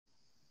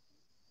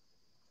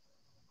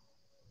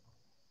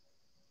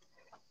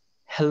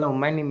Hello,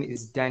 my name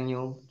is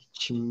Daniel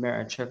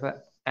Chimera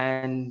Trevor,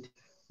 and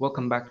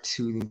welcome back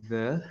to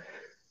the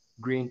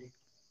Green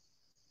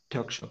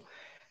Talk Show.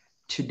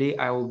 Today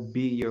I will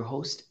be your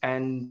host,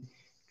 and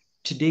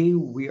today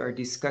we are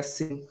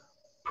discussing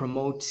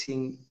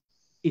promoting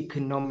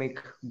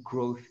economic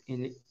growth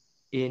in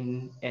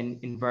an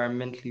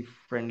environmentally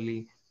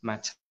friendly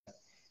matter.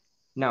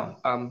 Now,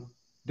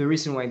 the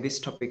reason why this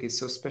topic is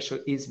so special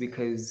is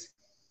because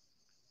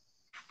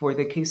for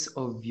the case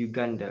of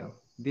Uganda,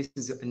 this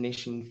is a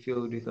nation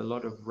filled with a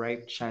lot of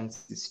ripe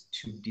chances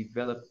to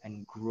develop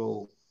and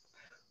grow.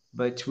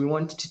 But we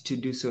want to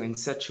do so in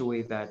such a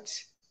way that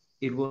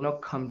it will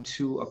not come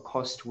to a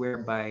cost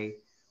whereby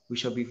we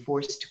shall be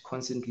forced to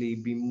constantly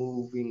be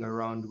moving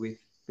around with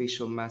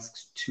facial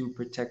masks to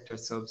protect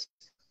ourselves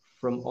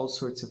from all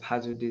sorts of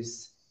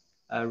hazardous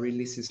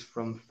releases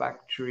from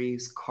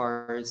factories,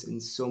 cars,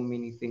 and so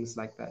many things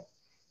like that.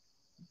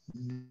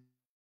 This is the reason why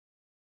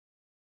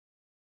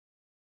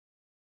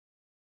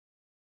we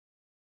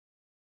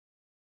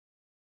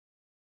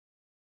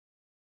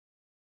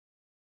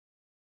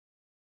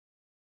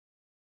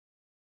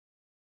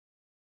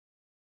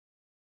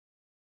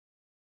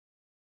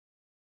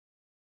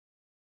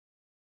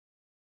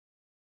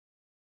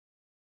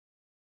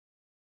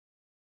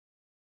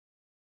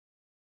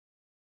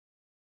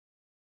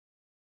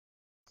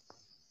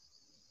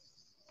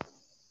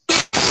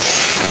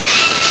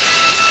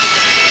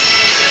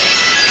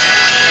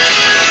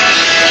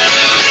want to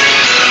discuss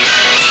promoting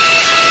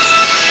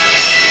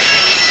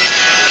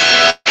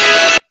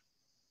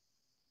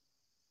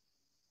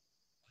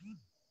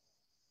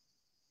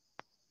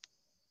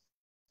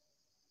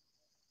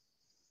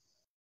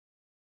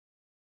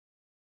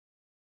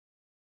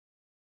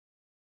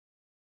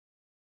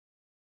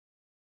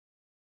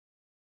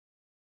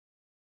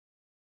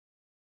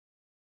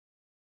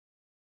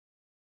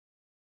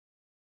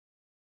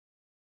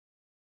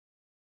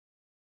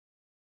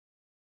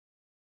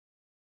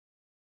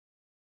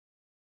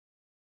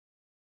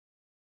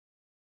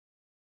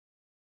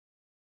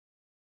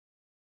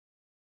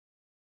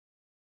growth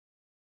in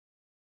an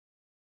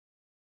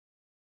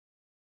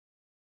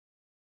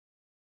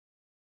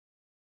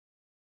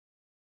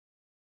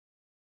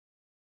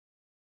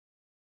environmentally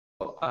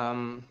So,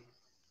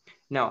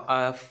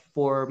 now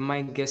for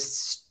my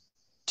guests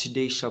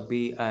today shall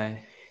be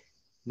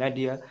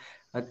Nadia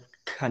uh,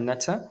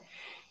 Kanata.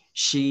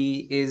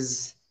 She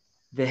is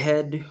the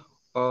head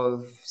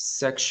of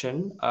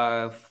section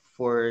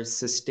for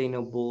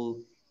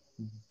sustainable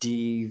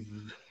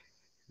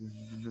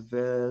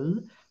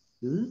development,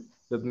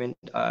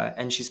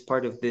 and she's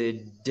part of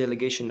the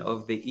delegation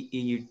of the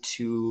EU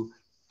to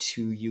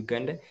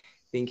Uganda.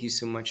 Thank you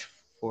so much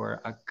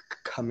for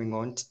coming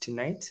on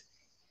tonight.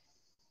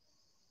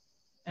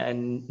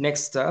 And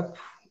next up,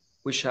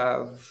 we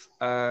shall have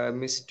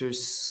Mr.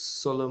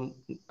 Solom.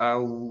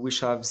 We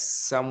shall have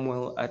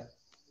Samuel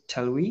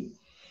Talwi.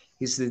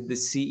 He's the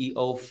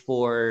CEO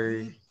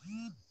for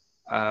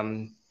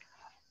um,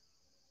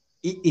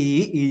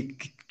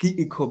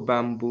 Eco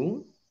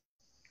Bamboo.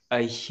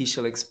 He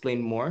shall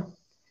explain more.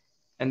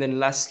 And then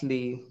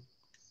lastly,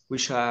 we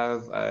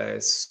shall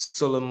have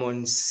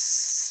Solomon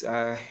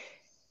Sir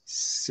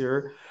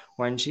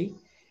Wanji,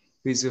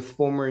 who is a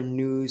former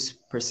news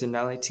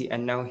personality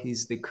and now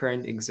he's the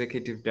current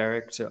executive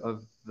director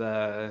of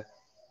the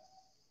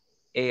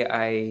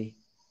AIIJ.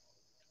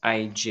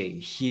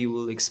 He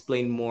will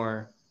explain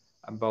more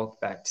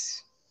about that.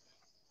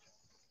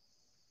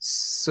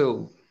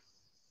 So,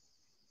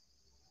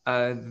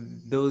 uh,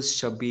 those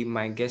shall be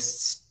my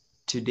guests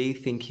today.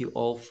 Thank you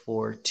all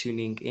for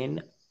tuning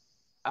in.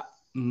 Uh,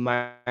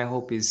 my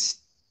hope is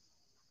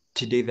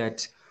today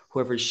that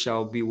whoever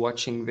shall be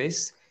watching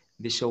this,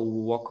 they shall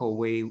walk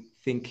away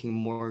thinking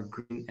more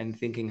green and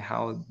thinking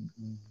how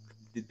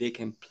they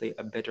can play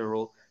a better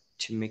role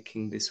to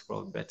making this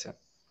world better.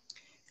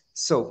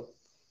 So,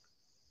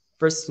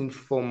 first and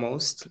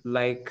foremost,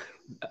 like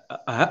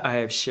I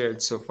have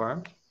shared so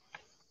far,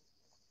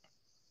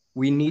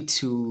 we need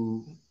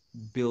to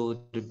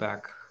build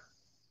back.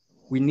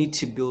 We need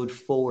to build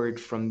forward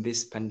from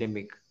this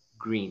pandemic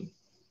green.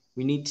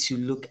 We need to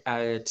look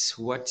at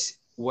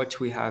what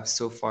we have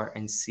so far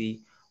and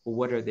see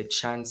what are the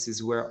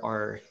chances, where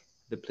are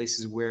the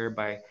places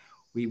whereby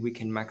we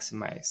can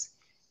maximize.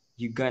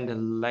 Uganda,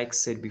 like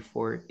said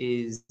before,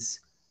 is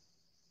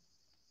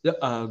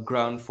the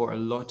ground for a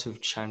lot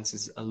of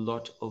chances, a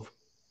lot of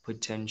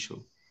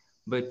potential.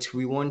 But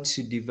we want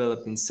to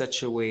develop in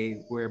such a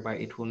way whereby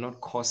it will not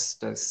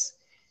cost us.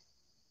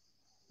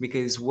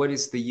 Because what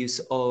is the use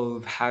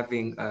of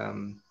having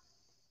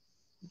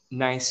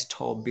nice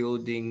tall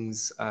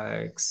buildings,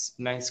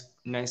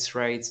 nice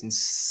rides, and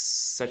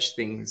such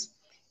things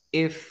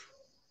if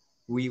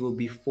we will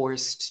be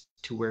forced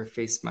to wear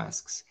face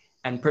masks?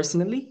 And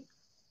personally,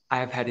 I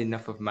have had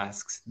enough of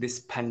masks. This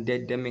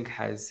pandemic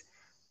has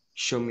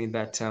shown me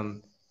that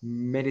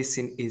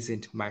medicine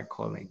isn't my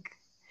calling.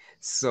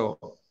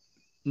 So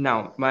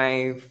now,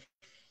 my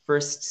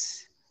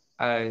first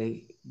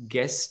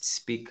guest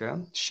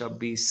speaker shall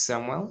be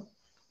Samuel.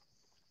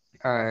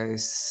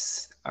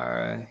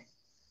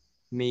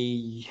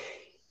 May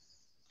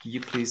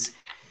you please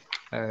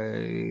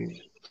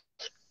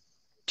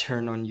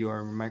turn on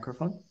your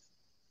microphone,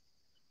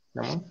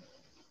 Ramon?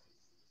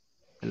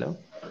 Hello?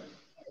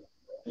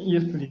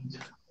 Yes, please.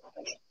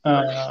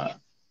 Uh,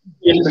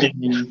 yes,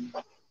 please,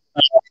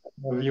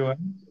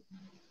 everyone.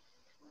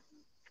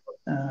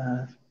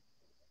 Uh,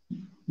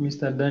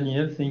 Mr.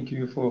 Daniel, thank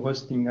you for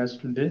hosting us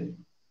today.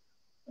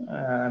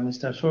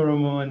 Mr.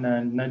 Solomon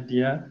and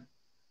Nadia,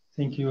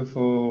 thank you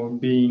for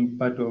being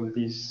part of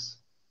this.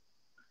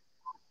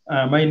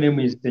 My name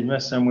is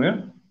Denwa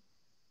Samuel.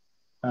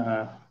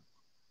 Uh,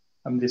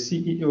 I'm the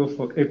CEO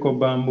for Eco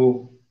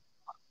Bamboo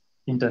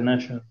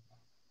International.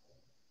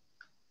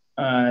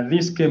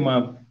 This came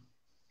up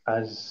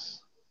as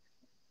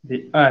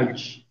the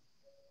urge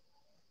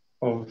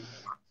of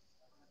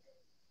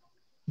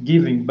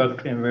giving back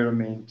to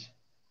environment,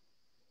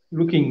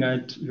 looking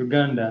at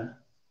Uganda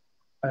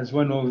as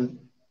one of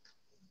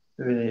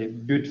the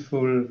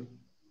beautiful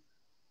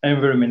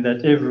environment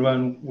that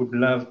everyone would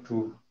love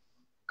to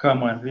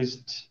come at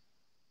least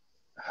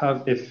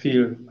have a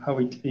feel how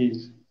it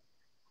is.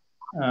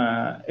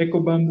 Eco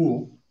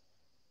Bamboo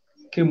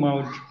came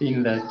out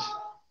in that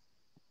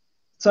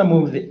some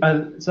of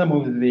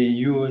the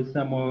youth,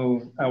 some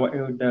of our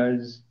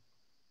elders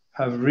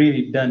have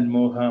really done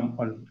more harm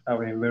on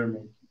our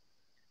environment,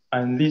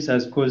 and this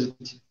has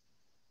caused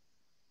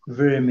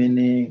very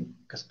many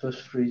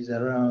catastrophes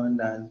around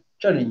and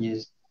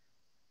challenges.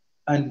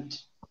 And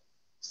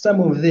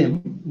some of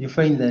them, you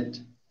find that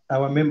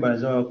our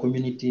members, our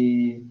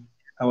community,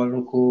 our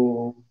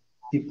local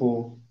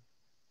people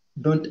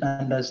don't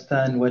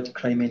understand what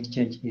climate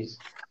change is.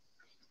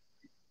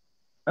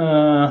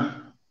 Uh,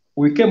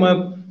 we came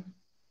up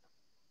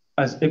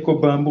as Eco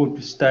Bamboo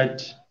to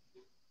start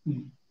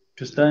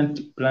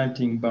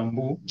planting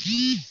bamboo.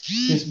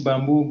 Since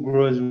bamboo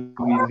grows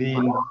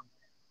within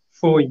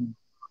 4 years,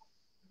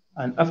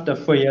 and after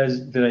 4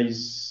 years, there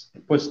is a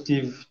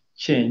positive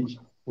change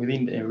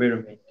within the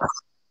environment.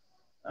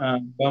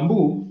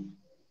 Bamboo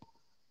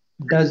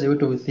does a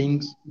lot of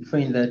things. You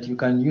find that you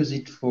can use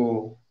it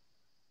for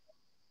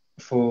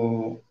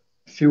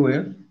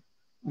fuel.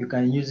 You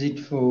can use it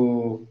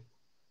for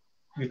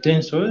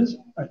utensils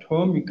at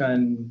home. You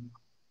can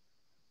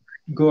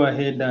go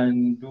ahead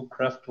and do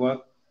craft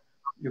work.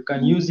 You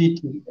can use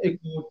it in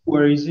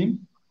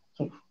eco-tourism.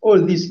 So all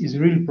this is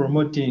really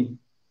promoting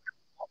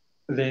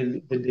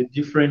the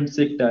different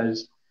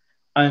sectors.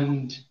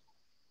 And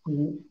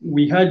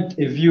we had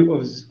a view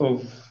of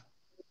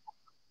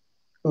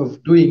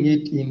doing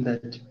it in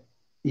that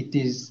it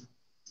is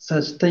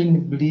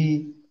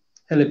sustainably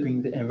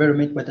helping the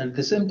environment, but at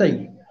the same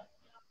time,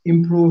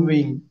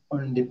 improving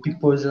on the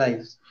people's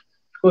lives.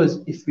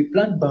 Because if we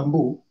plant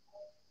bamboo,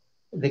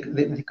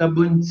 the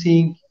carbon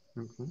sink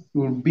Mm-hmm.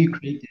 will be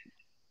created.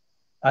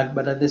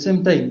 But at the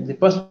same time, the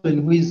person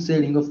who is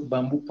selling off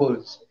bamboo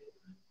poles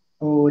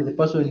or the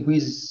person who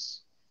is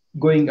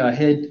going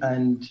ahead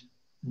and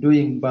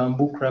doing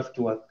bamboo craft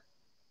work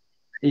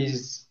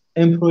is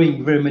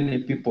employing very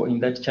many people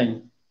in that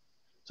chain.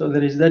 So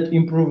there is that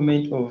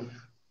improvement of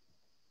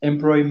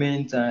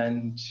employment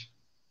and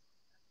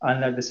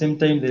at the same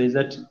time there is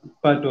that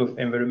part of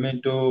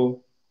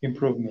environmental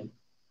improvement.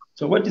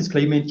 So what is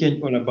climate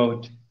change all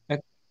about?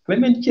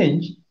 Climate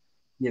change,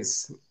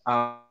 Yes.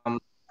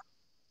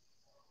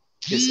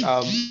 Yes.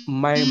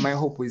 My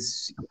hope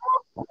is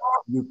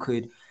you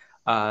could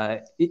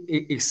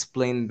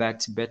explain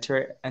that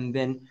better, and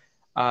then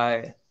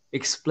uh,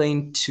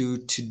 explain to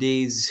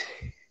today's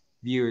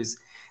viewers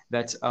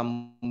that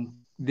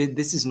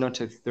this is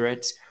not a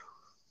threat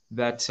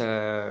that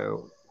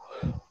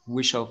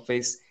we shall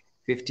face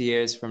 50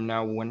 years from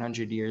now,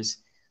 100 years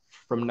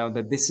from now,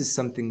 that this is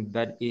something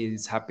that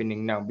is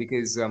happening now.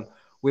 Because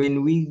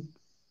when we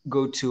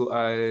go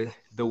to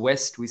the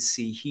West, we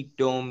see heat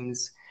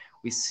domes,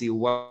 we see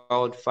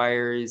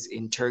wildfires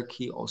in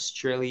Turkey,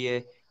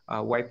 Australia,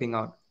 wiping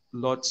out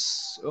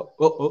lots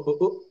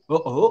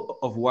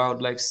of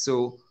wildlife.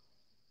 So,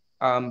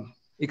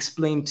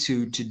 explain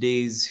to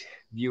today's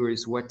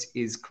viewers what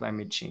is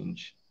climate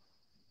change.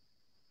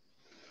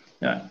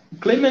 yeah,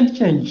 climate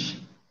change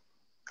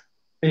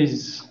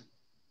is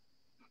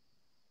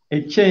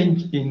a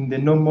change in the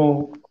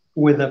normal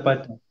weather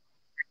pattern.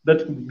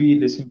 That would be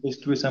the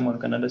simplest way someone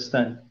can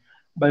understand.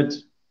 But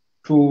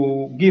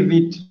to give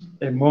it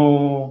a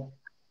more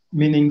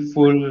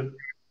meaningful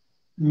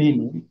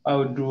meaning, I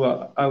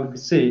would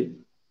say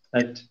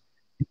that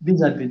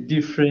these are the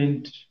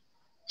different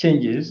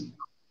changes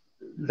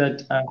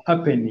that are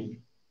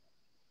happening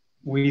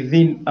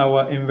within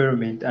our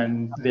environment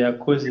and they are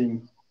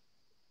causing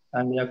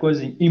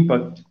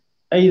impact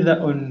either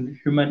on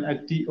human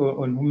activity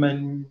or on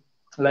human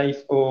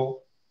life or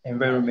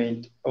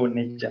environment or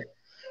nature.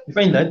 You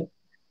find that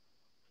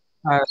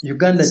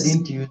Uganda Please,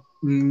 didn't use.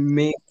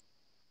 may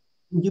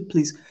you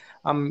please,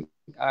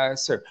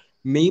 sir,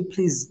 may you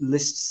please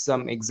list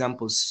some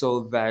examples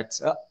so that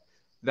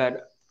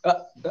that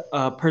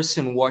a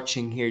person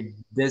watching here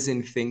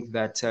doesn't think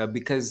that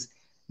because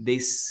they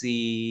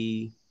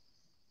see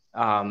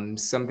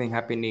something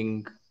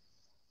happening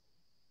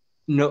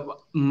No,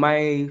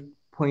 my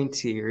point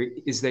here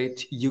is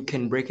that you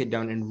can break it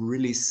down and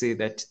really say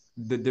that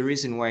the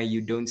reason why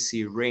you don't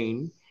see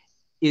rain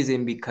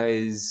isn't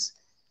because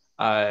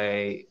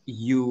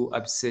you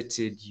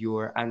upsetted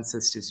your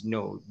ancestors.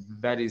 No,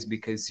 that is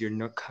because you're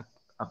not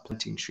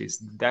planting trees.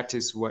 That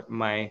is what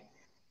my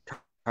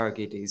target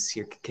is here.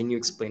 Can you explain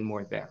more there?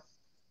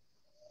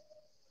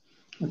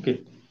 Okay.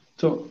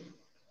 So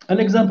an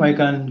example I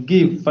can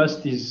give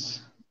first is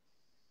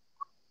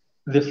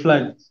the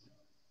floods.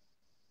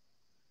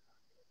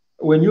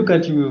 When you look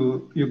at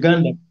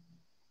Uganda,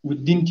 we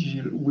didn't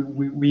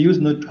we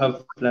used not to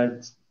have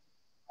floods,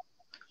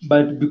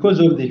 but because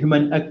of the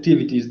human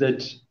activities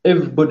that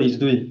everybody is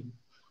doing,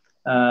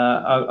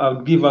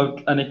 I'll give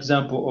out an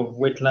example of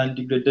wetland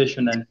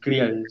degradation and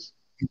clearance.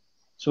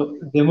 So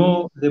the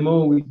more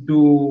we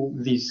do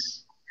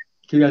this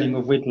clearing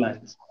of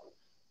wetlands,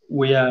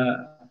 we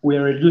are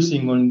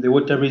reducing on the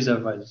water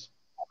reservoirs.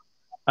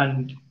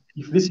 And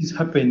if this is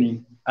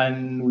happening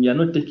and we are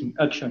not taking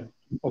action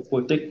of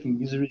protecting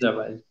these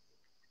reservoirs,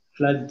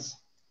 floods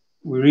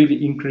will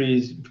really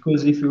increase,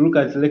 because if you look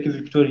at Lake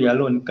Victoria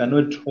alone,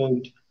 cannot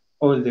hold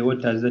all the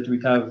waters that we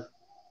have.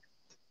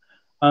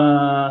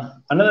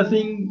 Another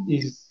thing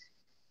is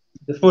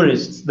the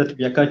forests that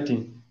we are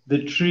cutting,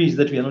 the trees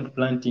that we are not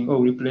planting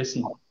or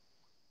replacing.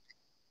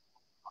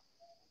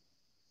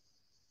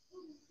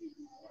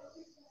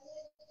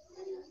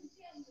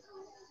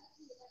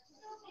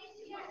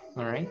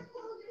 All right.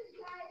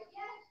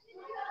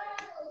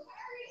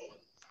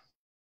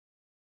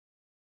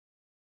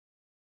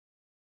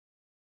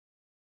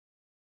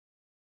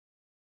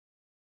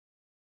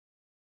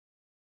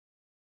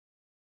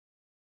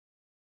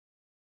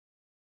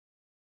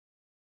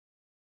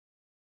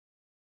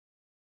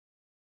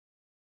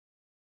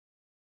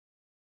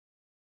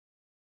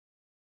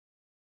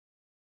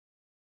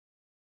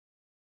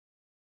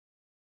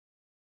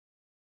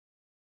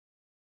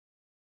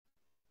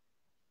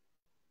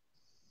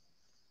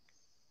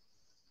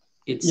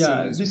 It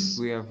Yeah, seems this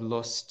we have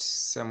lost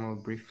Samuel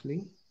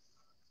briefly.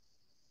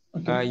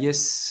 okay.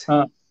 Yes.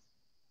 Uh,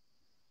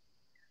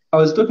 I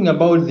was talking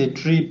about the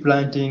tree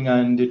planting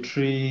and the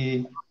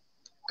tree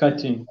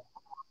cutting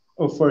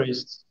of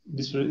forest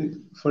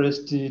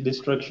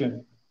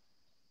destruction.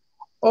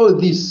 All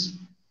this,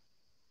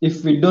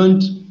 if we don't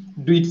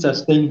do it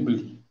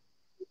sustainably,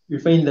 we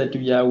find that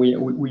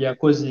we are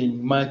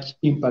causing much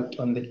impact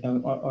on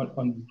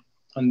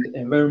on the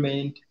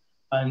environment,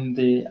 and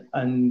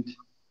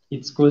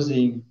it's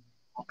causing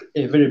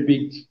a very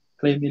big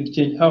climate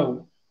change.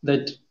 How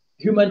that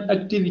human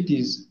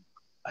activities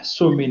are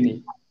so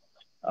many.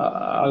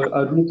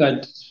 I'll look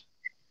at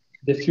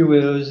the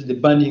fuels, the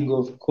burning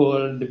of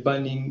coal, the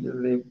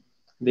burning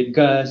the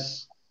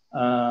gas.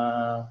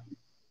 Uh,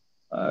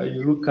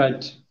 you look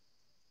at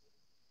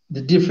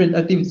the different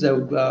activities. I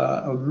would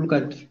look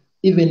at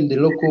even the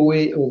local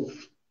way of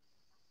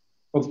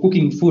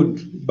cooking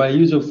food by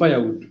use of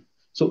firewood.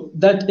 So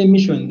that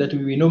emission that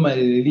we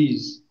normally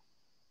release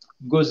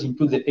goes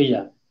into the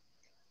air.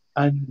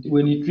 And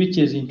when it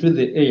reaches into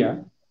the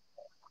air,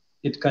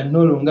 it can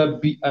no longer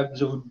be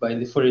absorbed by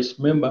the forest.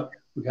 Remember,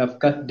 we have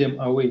cut them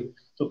away.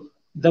 So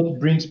that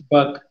brings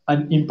back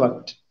an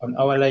impact on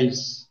our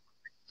lives.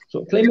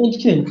 So climate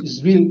change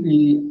is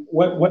really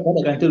what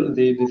I can tell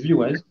the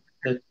viewers,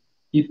 that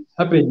it's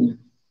happening.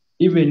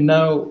 Even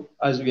now,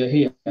 as we are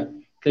here,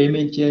 climate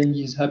change is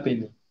happening.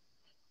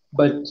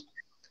 But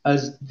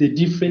as the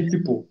different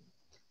people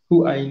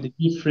who are in the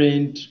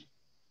different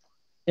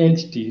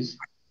entities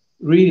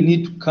really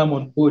need to come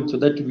on board so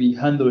that we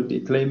handle the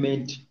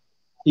climate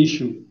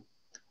issue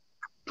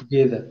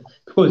together.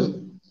 Because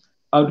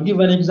I would give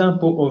an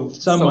example of So,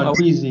 someone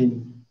who is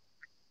in.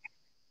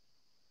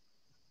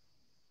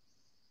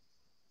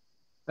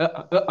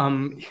 uh, uh,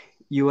 um,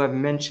 you have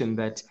mentioned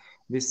that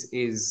this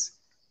is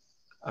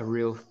a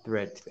real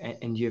threat,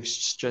 and you have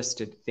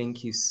stressed it.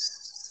 Thank you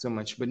so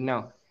much. But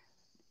now,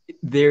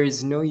 there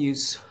is no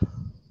use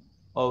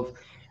of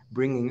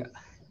bringing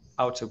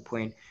out a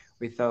point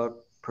without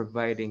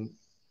providing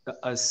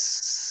a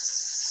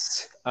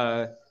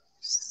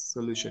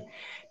solution.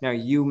 Now,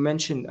 you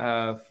mentioned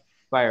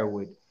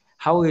firewood.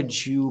 How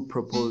would you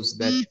propose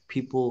that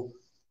people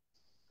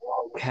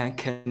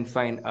can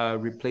find a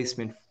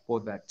replacement for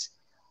that?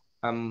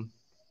 Um,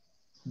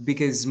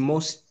 because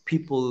most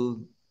people,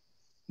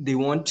 they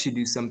want to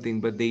do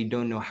something, but they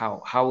don't know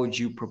how. How would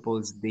you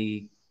propose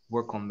they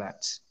work on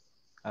that?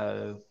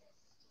 Uh,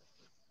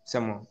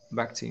 Samuel,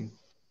 back to you.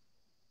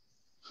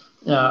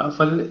 Yeah,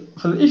 for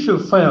the issue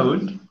of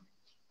firewood,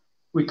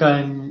 we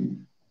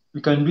can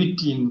we can do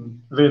it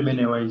in very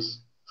many ways.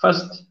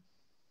 First,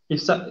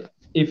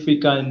 if we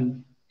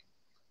can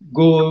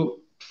go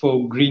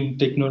for green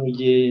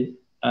technology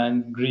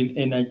and green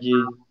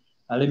energy,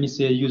 let me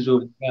say use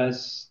of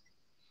gas,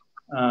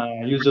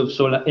 use of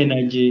solar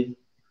energy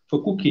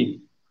for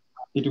cooking,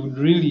 it would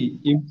really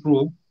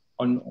improve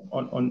on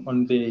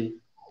on the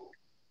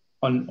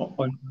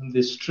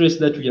stress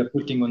that we are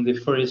putting on the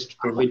forest to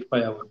provide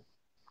firewood.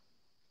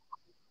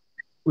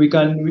 We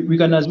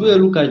can as All well right.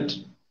 look at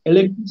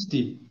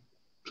electricity,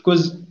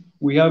 because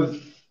we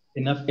have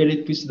enough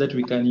electricity that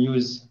we can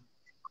use.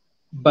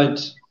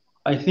 But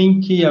I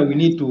think here we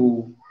need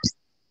to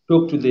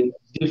talk to the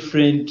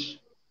different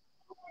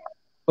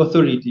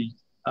authorities,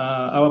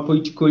 our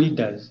political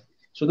leaders,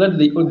 so that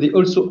they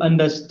also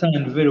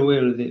understand very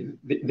well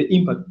the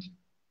impact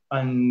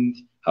and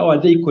how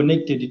are they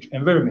connected to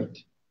environment,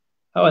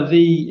 how are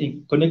they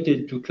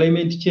connected to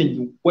climate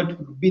change, what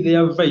would be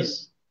their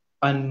advice,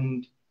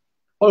 and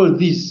all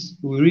this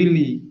will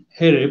really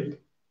help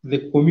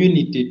the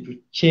community to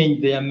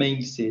change their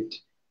mindset.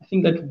 I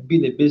think that would be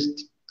the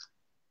best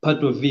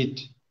part of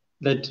it,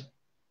 that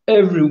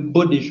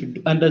everybody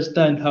should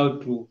understand how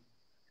to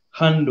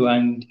handle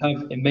and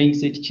have a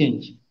mindset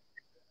change.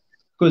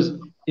 Because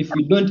if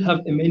we don't have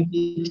a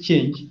mindset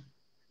change,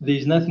 there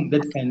is nothing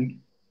that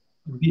can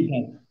be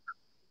done.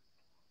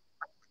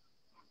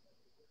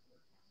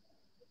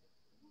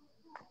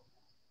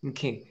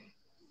 Okay,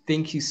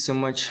 thank you so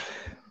much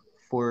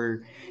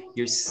for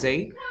your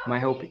say. My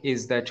hope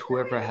is that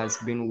whoever has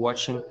been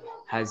watching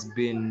has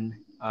been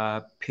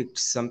picked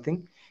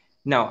something.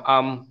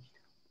 Now,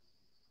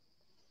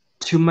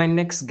 to my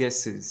next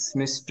guesses,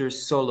 Mr.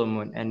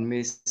 Solomon and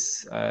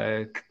Miss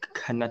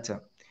Kanata,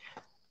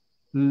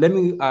 let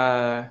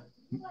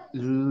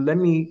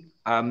me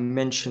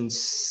mention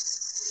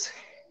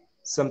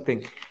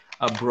something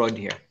abroad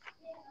here.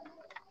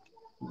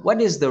 What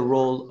is the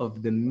role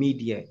of the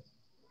media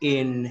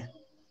in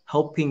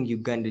helping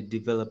Uganda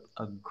develop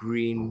a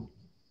green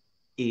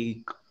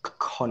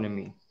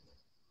economy?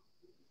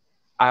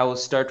 I will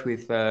start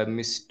with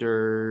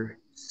Mr.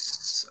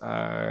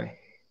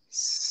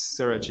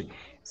 Saraji,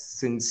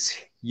 since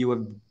you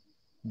have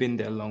been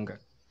there longer.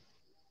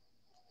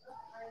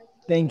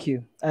 Thank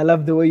you. I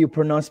love the way you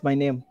pronounce my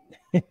name.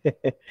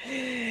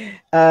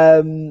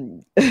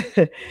 um,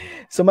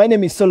 so my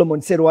name is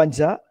Solomon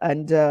Serwanja,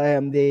 and I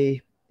am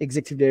the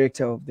Executive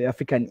Director of the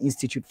African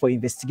Institute for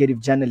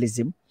Investigative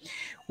Journalism,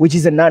 which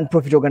is a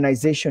non-profit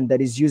organization that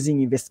is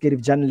using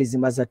investigative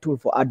journalism as a tool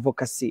for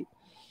advocacy.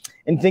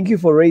 And thank you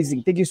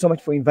so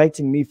much for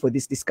inviting me for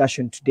this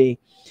discussion today.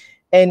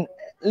 And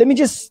let me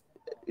just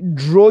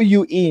draw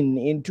you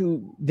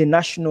into the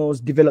National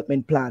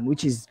Development Plan,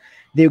 which is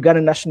the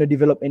Uganda National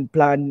Development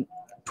Plan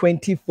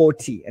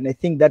 2040. And I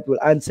think that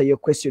will answer your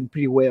question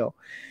pretty well.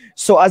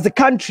 So as a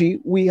country,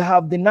 we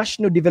have the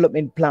National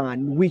Development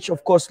Plan, which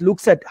of course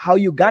looks at how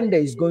Uganda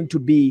is going to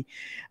be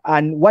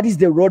and what is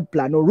the road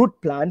plan or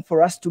route plan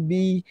for us to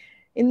be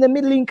in the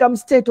middle income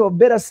state, or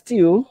better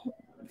still,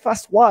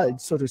 first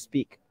world, so to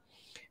speak.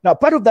 Now,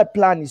 part of that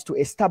plan is to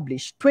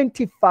establish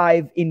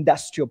 25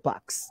 industrial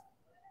parks.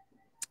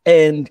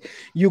 And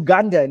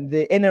Uganda and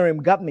the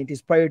NRM government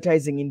is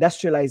prioritizing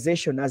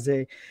industrialization as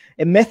a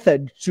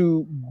method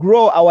to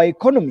grow our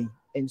economy.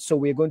 And so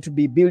we're going to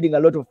be building a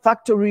lot of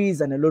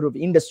factories and a lot of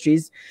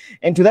industries.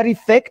 And to that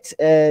effect,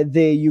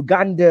 the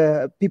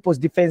Uganda People's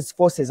Defense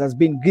Forces has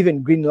been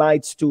given green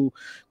lights to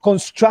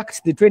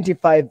construct the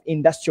 25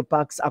 industrial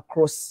parks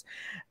across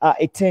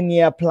a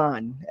 10-year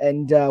plan.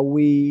 And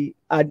we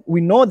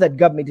know that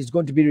government is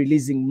going to be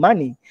releasing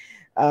money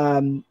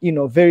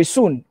very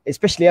soon,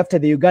 especially after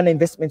the Uganda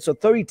Investments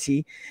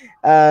Authority,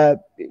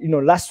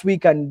 last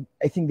week and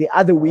I think the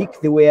other week,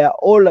 they were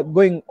all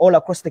going all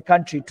across the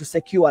country to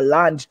secure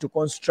land to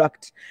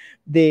construct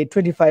the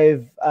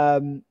 25,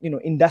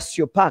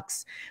 industrial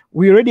parks.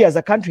 We already as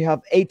a country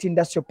have 8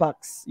 industrial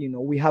parks.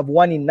 We have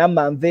one in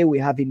Nambanve, we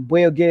have in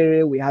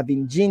Bweyogere, we have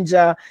in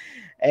Jinja,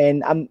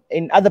 and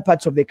in other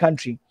parts of the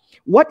country.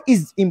 What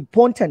is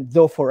important,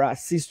 though, for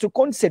us is to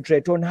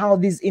concentrate on how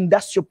these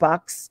industrial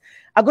parks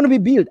are going to be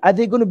built. Are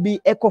they going to be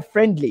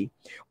eco-friendly?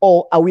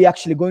 Or are we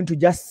actually going to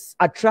just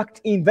attract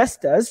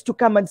investors to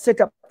come and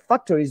set up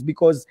factories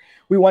because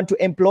we want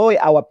to employ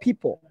our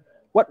people?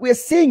 What we're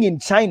seeing in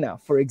China,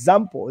 for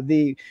example,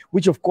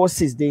 which of course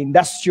is the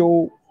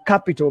industrial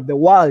capital of the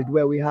world,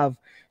 where we have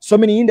so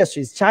many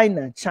industries,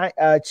 China,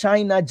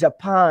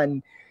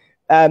 Japan,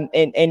 and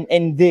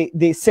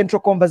the central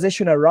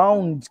conversation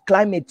around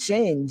climate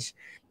change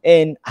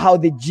and how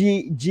the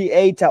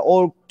G8 are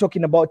all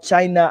talking about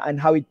China and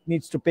how it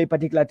needs to pay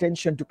particular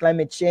attention to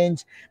climate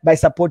change by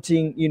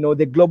supporting,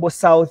 the global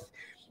south.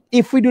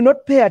 If we do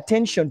not pay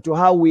attention to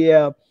how we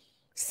are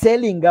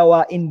selling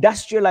our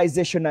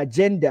industrialization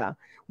agenda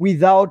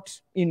without,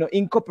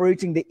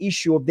 incorporating the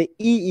issue of the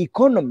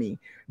e-economy,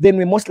 then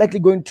we're most likely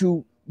going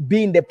to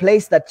be in the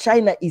place that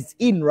China is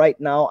in right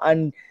now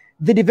and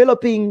the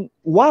developing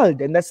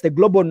world, and that's the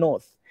global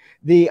north.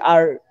 They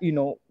are,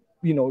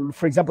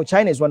 for example,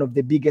 China is one of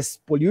the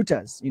biggest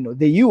polluters,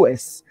 the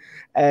US,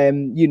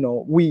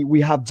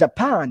 we have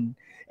Japan.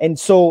 And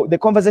so the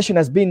conversation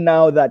has been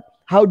now that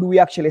how do we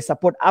actually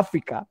support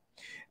Africa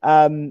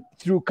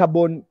through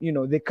carbon,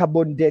 the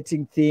carbon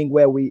dating thing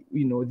where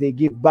they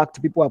give back to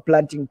people who are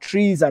planting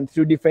trees and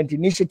through different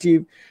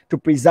initiatives to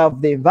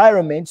preserve the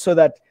environment so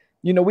that,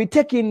 we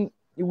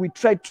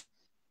try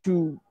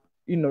to,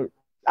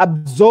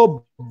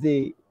 absorb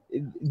the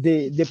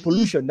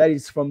pollution that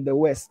is from the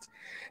West.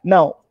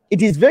 Now,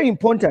 it is very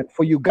important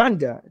for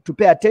Uganda to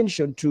pay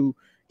attention to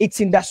its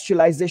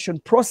industrialization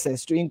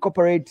process, to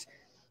incorporate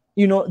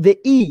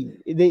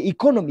the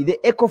economy, the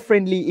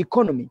eco-friendly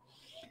economy.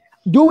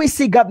 Do we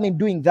see government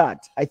doing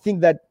that? I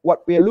think that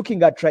what we are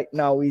looking at right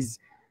now is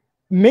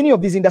many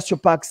of these industrial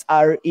parks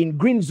are in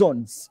green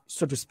zones,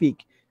 so to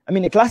speak. I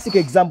mean, a classic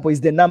example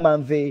is the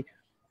Namanve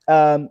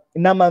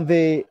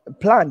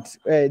plant,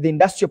 the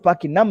industrial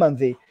park in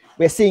Namanve.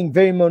 We're seeing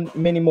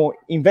many more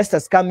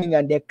investors coming,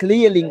 and they're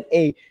clearing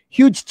a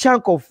huge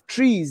chunk of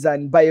trees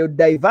and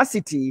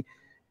biodiversity.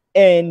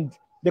 And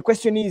the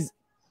question is,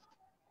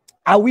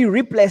 are we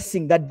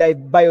replacing that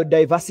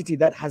biodiversity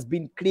that has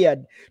been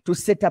cleared to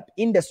set up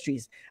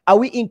industries? Are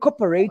we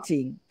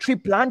incorporating tree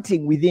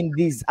planting within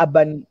these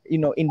urban,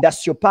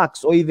 industrial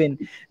parks, or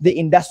even the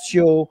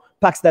industrial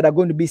parks that are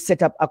going to be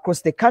set up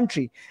across the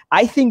country?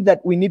 I think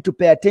that we need to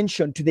pay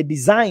attention to the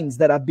designs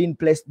that have been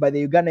placed by the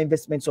Uganda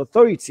Investments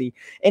Authority,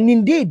 and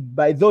indeed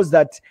by those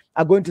that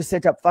are going to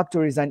set up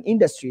factories and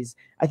industries.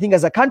 I think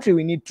as a country,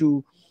 we need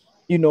to,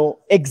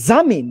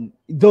 examine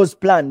those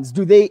plans.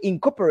 Do they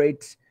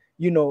incorporate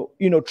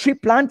tree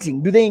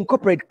planting? Do they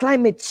incorporate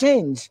climate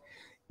change?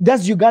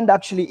 Does Uganda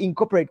actually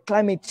incorporate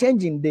climate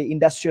change in the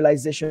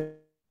industrialization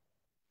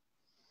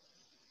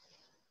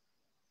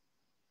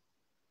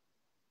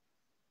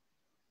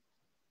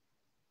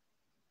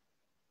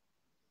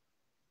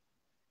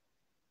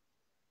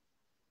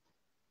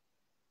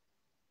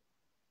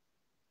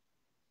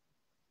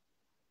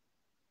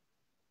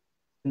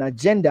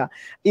agenda,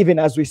 even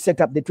as we set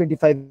up the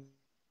 25?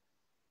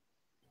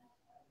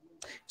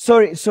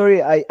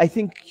 Sorry, I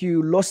think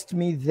you lost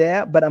me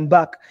there, but I'm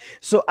back.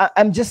 So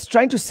I'm just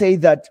trying to say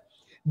that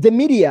the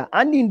media,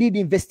 and indeed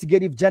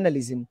investigative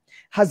journalism,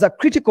 has a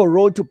critical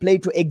role to play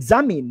to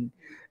examine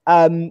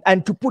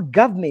and to put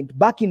government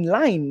back in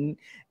line,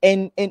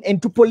 and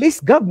to police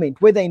government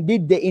whether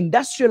indeed the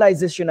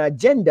industrialization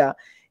agenda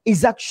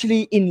is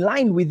actually in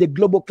line with the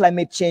global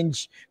climate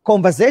change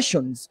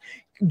conversations.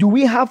 Do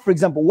we have, for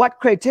example, what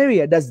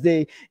criteria does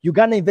the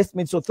Uganda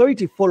Investments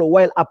Authority follow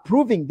while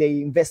approving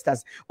the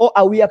investors? Or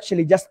are we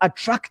actually just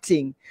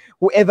attracting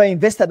whoever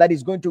investor that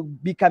is going to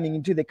be coming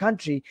into the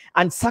country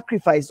and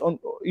sacrifice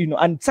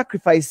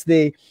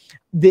the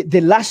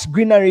lush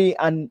greenery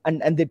and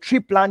the tree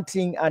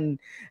planting and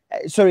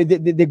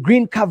the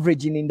green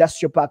coverage in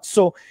industrial parks?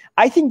 So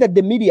I think that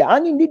the media,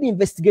 and indeed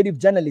investigative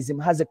journalism,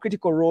 has a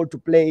critical role to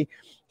play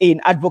in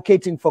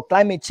advocating for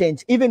climate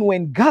change, even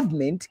when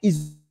government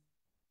is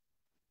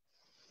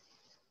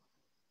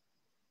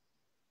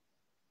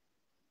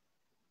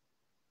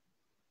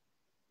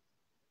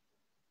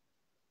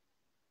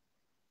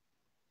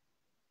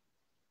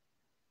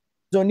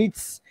on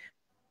its.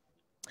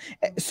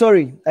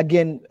 Sorry,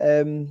 again,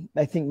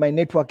 I think my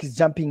network is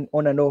jumping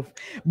on and off.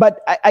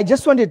 But I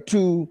just wanted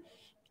to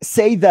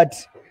say that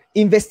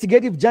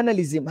investigative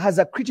journalism has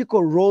a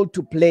critical role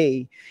to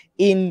play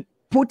in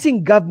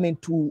putting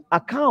government to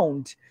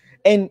account,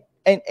 and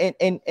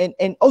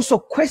also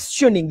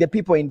questioning the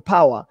people in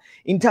power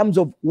in terms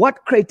of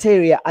what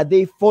criteria are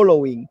they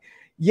following.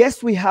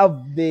 Yes, we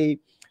have the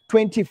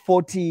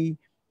 2040,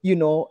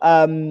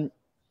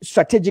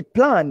 strategic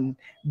plan,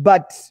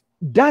 but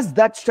does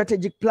that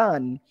strategic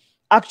plan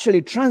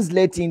actually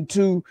translate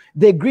into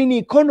the green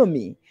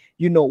economy?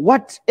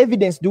 What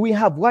evidence do we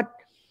have? What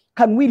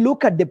can we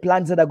look at the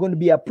plans that are going to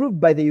be approved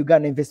by the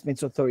Uganda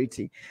Investments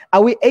Authority?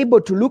 Are we able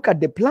to look at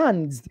the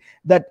plans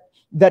that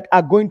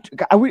are going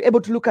to, are we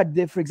able to look at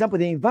for example,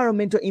 the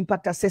environmental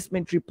impact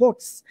assessment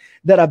reports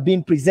that have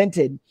been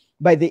presented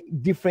by the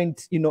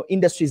different,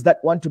 industries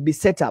that want to be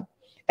set up?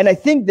 And I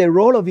think the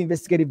role of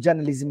investigative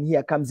journalism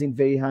here comes in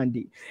very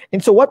handy.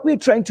 And so what we're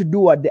trying to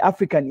do at the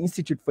African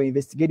Institute for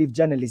Investigative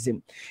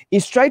Journalism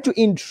is try to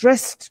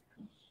interest,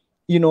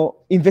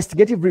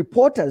 investigative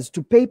reporters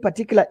to pay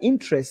particular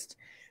interest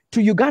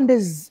to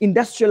Uganda's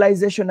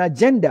industrialization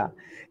agenda.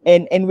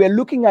 And we're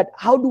looking at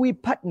how do we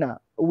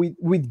partner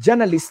with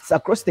journalists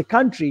across the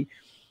country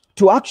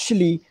to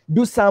actually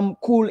do some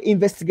cool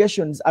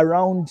investigations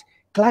around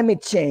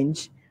climate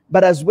change,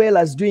 but as well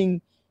as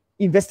doing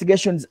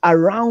investigations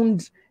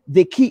around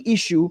the key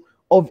issue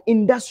of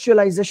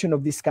industrialization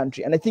of this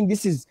country. And I think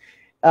this is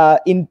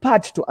in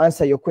part to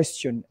answer your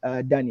question,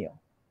 Daniel.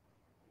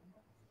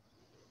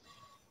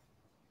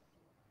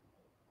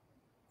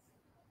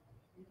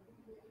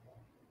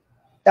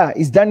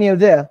 Is Daniel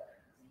there?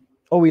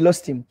 Oh, we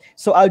lost him.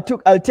 So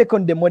I'll take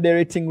on the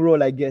moderating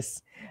role, I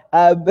guess,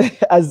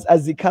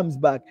 as he comes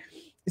back.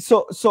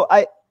 So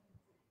I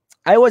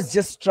was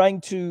just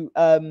trying to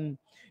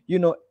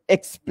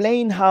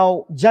explain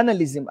how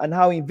journalism and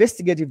how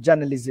investigative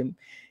journalism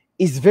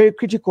is very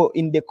critical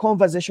in the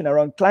conversation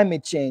around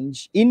climate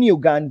change in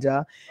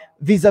Uganda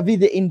vis-a-vis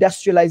the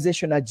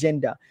industrialization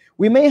agenda.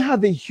 We may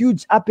have a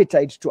huge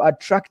appetite to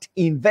attract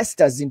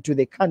investors into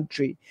the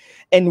country,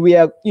 and we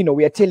are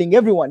telling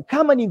everyone,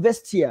 come and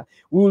invest here.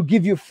 We will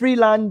give you free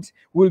land,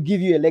 we'll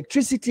give you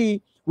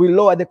electricity, we'll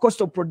lower the cost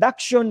of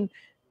production,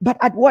 but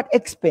at what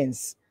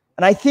expense?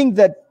 And I think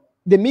that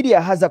the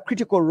media has a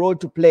critical role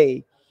to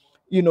play,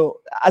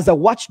 as a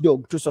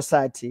watchdog to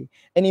society.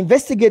 And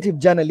investigative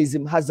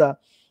journalism has a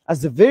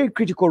very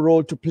critical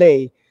role to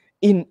play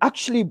in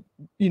actually,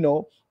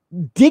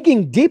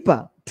 digging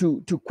deeper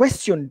to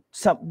question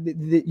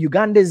the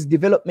Uganda's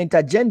development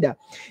agenda.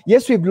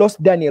 Yes, we've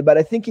lost Daniel, but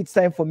I think it's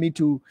time for me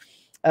to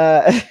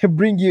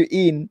bring you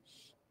in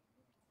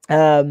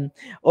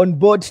on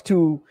board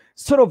to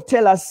sort of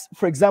tell us,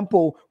 for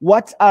example,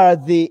 what are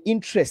the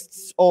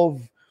interests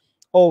of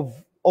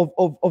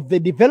the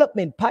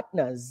development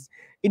partners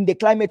in the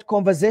climate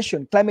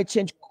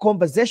change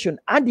conversation,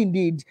 and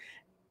indeed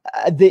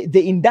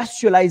the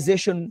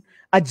industrialization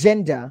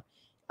agenda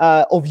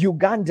of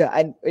Uganda,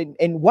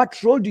 and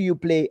what role do you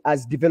play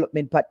as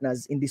development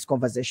partners in this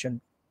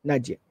conversation,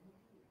 Nadia?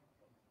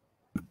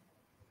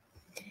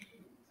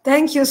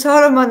 Thank you,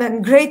 Solomon,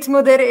 and great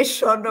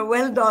moderation.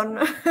 Well done.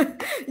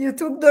 You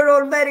took the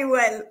role very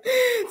well.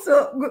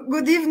 So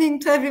good evening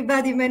to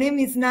everybody. My name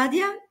is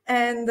Nadia,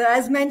 and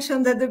as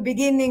mentioned at the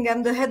beginning,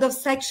 I'm the head of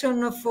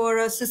section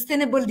for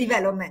sustainable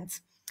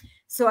development.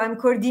 So I'm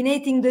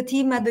coordinating the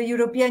team at the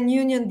European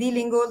Union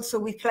dealing also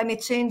with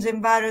climate change,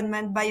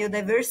 environment,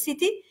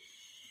 biodiversity.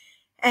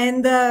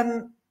 And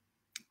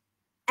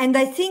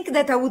I think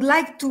that I would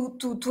like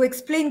to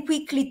explain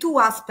quickly two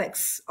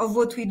aspects of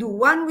what we do.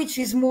 One, which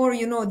is more,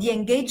 the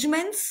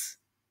engagements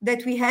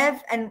that we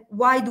have and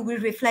why do we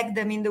reflect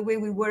them in the way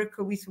we work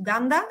with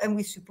Uganda and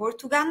we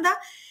support Uganda.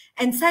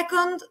 And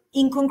second,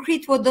 in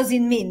concrete, what does it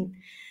mean?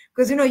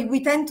 Because,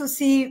 we tend to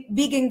see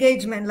big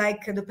engagement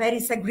like the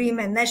Paris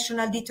Agreement,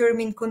 national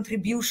determined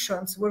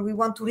contributions, where we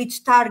want to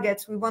reach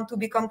targets, we want to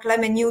become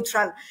climate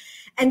neutral.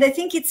 And I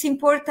think it's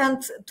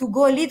important to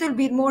go a little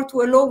bit more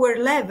to a lower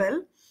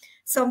level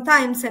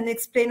sometimes and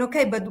explain,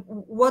 okay, but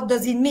what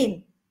does it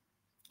mean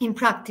in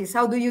practice?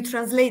 How do you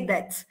translate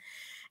that?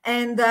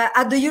 And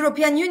at the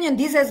European Union,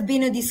 this has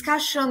been a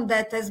discussion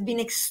that has been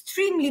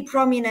extremely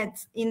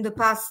prominent in the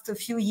past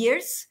few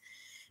years,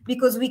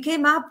 because we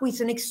came up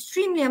with an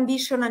extremely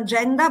ambitious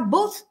agenda,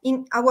 both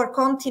in our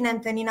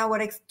continent and in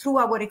through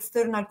our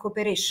external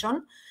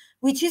cooperation,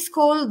 which is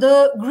called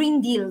the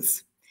Green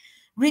Deals.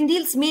 Green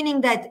Deals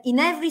meaning that in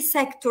every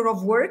sector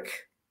of work,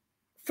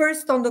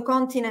 first on the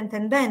continent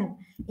and then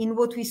in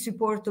what we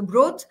support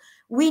abroad,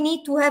 we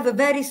need to have a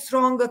very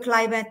strong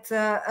climate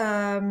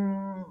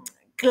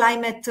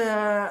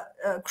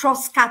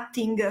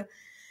cross-cutting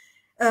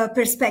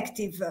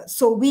perspective.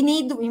 So we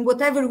need, in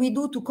whatever we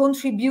do, to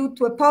contribute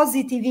to a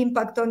positive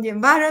impact on the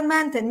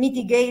environment and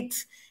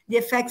mitigate the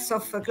effects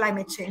of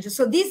climate change.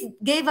 So this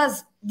gave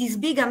us this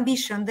big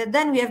ambition that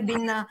then we have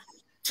been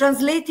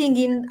translating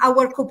in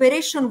our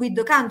cooperation with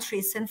the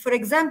countries. And for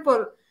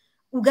example,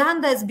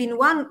 Uganda has been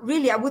one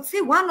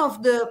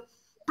of the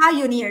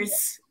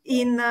pioneers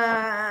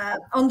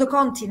on the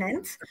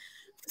continent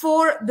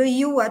for the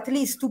EU, at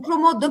least, to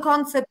promote the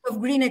concept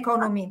of green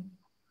economy.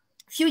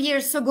 A few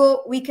years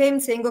ago, we came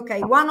saying,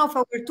 okay, one of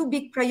our two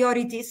big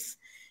priorities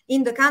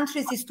in the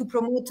countries is to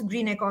promote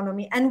green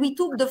economy. And we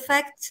took the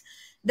fact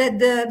that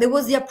there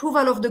was the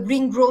approval of the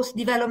Green Growth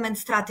Development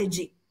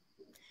Strategy.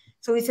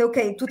 So we say,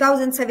 okay,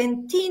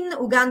 2017,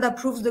 Uganda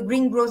approves the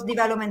Green Growth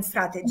Development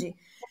Strategy.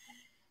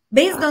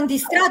 Based on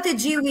this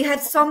strategy, we had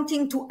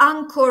something to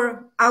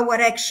anchor our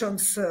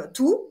actions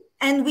to,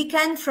 and we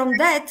can, from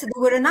that, there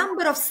were a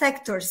number of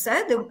sectors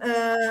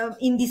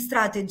in this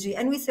strategy,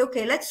 and we say,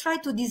 okay, let's try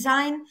to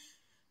design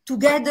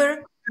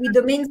together with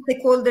the main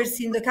stakeholders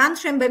in the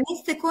country, and by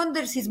main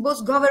stakeholders is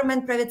both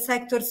government, private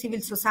sector, civil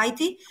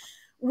society,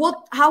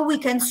 how we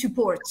can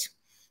support.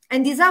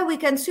 And this how we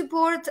can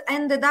support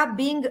ended up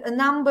being a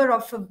number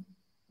of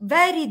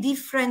very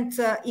different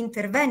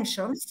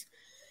interventions.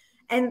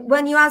 And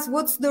when you ask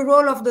what's the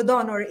role of the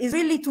donor, is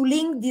really to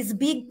link these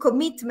big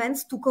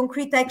commitments to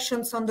concrete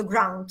actions on the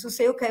ground, to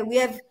say, okay,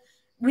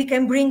 we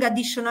can bring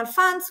additional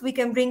funds, we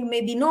can bring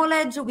maybe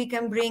knowledge, we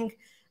can bring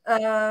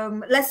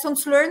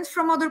lessons learned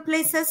from other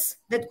places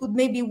that could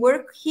maybe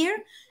work here.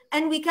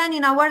 And we can,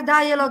 in our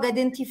dialogue,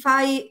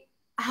 identify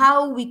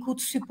how we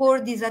could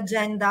support this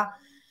agenda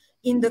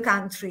in the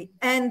country.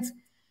 And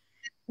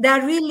there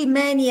are really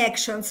many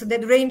actions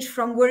that range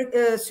from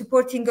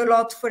supporting a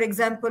lot, for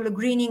example, the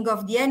greening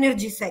of the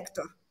energy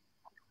sector,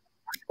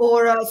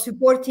 or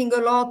supporting a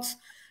lot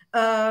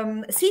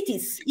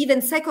cities,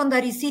 even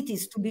secondary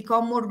cities, to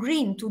become more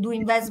green, to do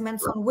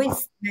investments on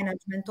waste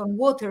management, on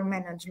water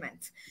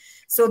management,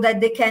 so that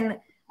they can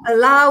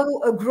allow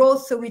a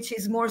growth which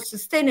is more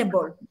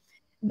sustainable.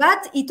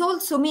 But it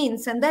also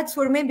means, and that's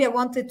where maybe I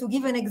wanted to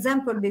give an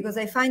example because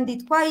I find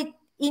it quite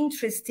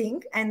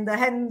interesting and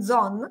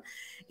hands-on,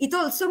 it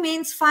also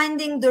means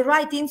finding the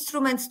right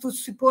instruments to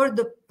support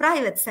the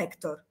private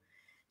sector.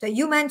 So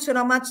you mentioned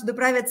how much the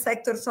private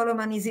sector,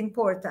 Solomon, is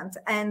important.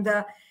 And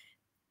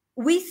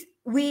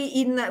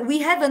we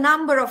have a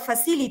number of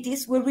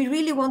facilities where we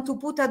really want to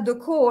put at the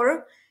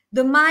core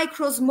the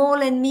micro,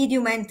 small, and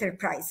medium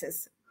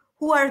enterprises.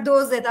 Who are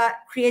those that are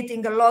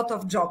creating a lot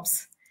of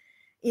jobs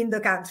in the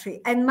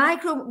country? And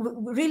micro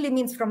really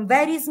means from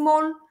very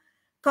small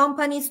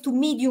companies to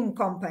medium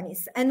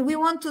companies. And we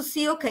want to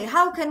see, okay,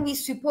 how can we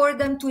support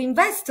them to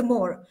invest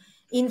more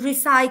in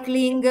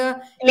recycling,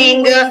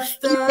 in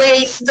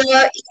waste,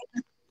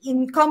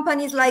 in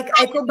companies like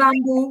Eco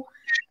Bamboo,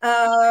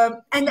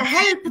 and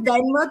help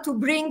them to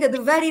bring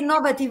the very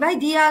innovative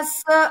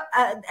ideas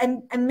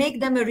and make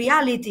them a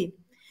reality.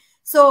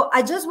 So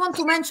I just want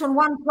to mention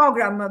one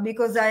program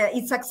because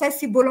it's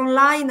accessible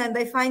online, and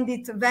I find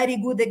it a very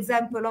good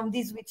example of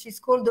this, which is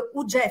called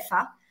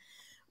UGEFA.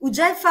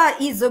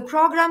 UGEFA is a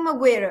program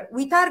where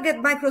we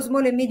target micro,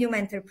 small, and medium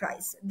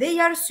enterprise. They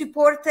are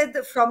supported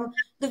from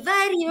the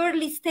very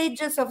early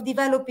stages of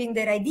developing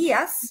their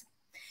ideas,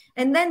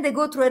 and then they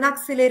go through an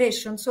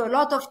acceleration. So a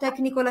lot of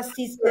technical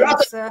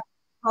assistance,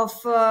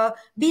 of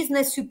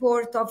business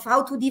support, of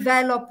how to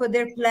develop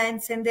their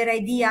plans and their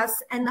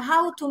ideas, and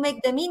how to make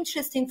them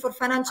interesting for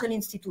financial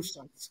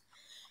institutions.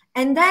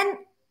 And then,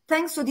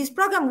 thanks to this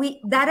program,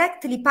 we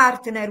directly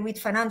partner with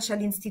financial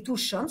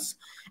institutions,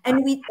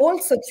 and we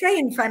also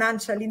train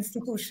financial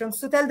institutions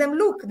to tell them,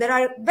 look, there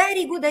are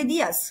very good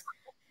ideas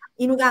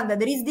in Uganda.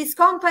 There is this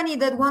company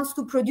that wants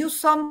to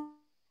produce some.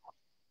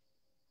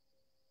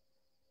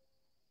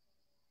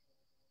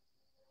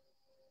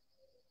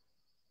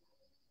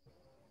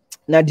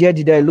 Nadia,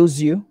 did I lose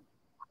you?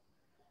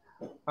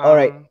 All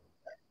right.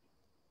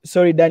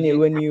 Sorry, Daniel,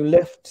 when you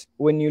left,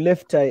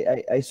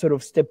 I sort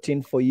of stepped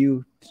in for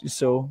you.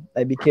 So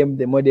I became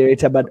the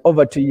moderator, but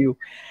over to you.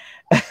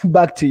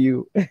 Back to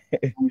you.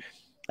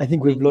 I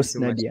think we've lost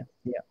Nadia.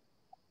 Yeah.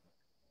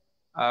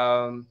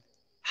 How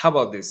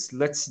about this?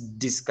 Let's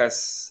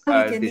discuss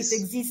this.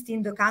 It exists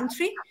in the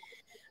country.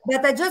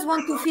 But I just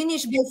want to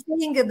finish by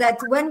saying that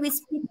when we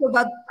speak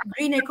about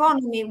green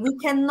economy, we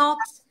cannot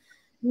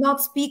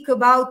not speak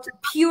about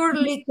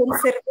purely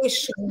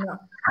conservation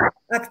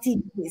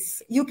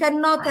activities. You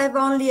cannot have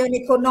only an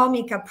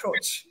economic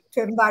approach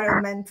to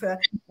environment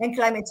and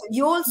climate change.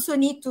 You also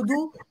need to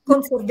do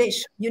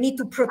conservation. You need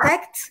to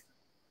protect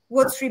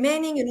what's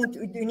remaining.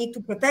 You need to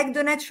protect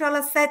the natural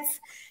assets.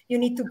 You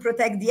need to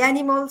protect the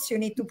animals. You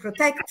need to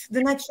protect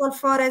the natural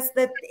forests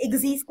that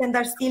exist and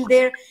are still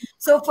there.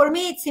 So for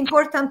me, it's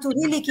important to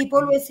really keep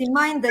always in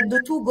mind that the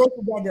two go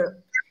together.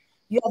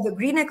 You have a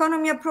green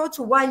economy approach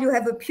while you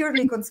have a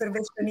purely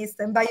conservationist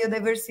and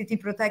biodiversity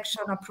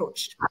protection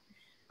approach.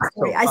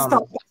 Sorry, I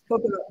stopped.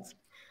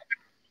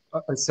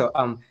 So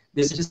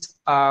there's just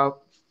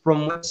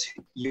from what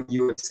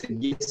you said,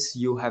 yes,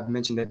 you have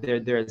mentioned that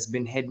there has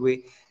been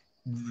headway,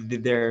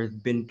 there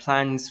have been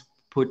plans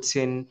put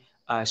in,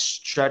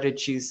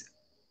 strategies,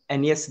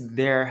 and yes,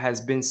 there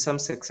has been some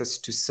success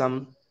to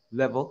some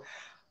level.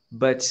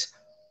 But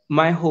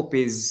my hope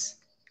is,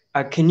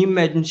 can you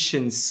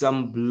mention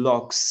some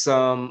blocks,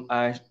 some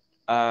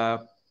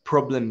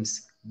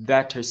problems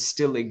that are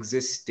still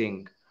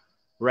existing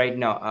right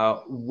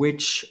now,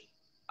 which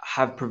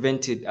have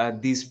prevented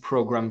these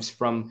programs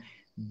from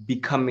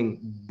becoming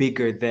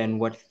bigger than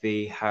what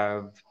they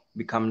have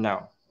become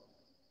now?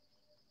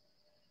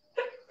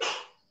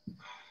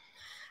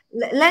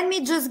 Let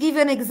me just give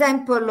an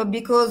example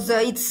because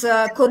it's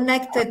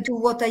connected to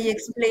what I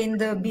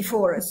explained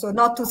before. So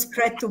not to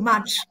spread too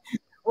much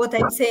what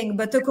I'm saying,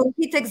 but a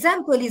concrete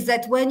example is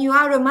that when you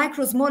are a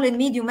micro, small, and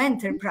medium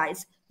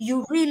enterprise,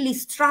 you really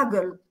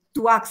struggle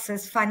to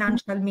access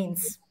financial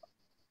means.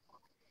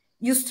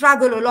 You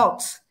struggle a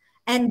lot.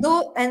 And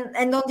on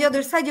the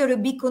other side, you're a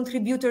big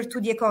contributor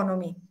to the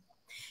economy.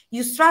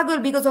 You struggle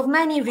because of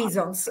many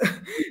reasons,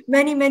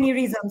 many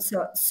reasons.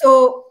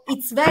 So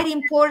it's very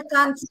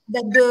important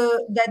that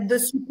the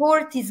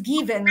support is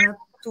given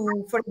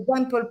to, for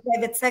example,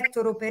 private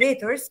sector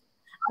operators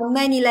on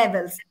many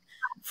levels,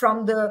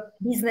 from the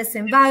business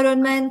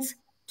environment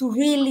to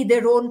really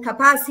their own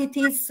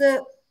capacities,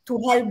 to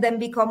help them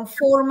become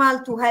formal,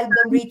 to help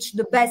them reach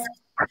the best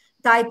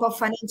type of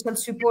financial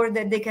support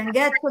that they can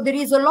get. So there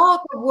is a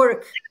lot of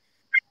work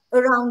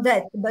around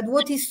that. But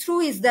what is true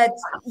is that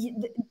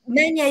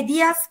many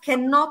ideas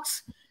cannot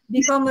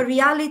become a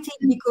reality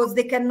because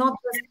they cannot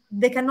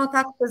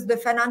access the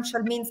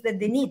financial means that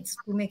they need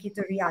to make it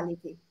a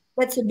reality.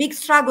 That's a big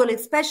struggle,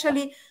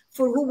 especially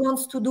for who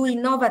wants to do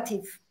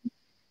innovative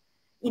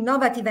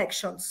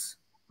actions.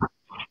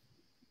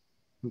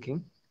 Okay.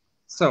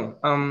 So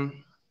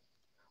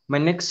my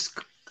next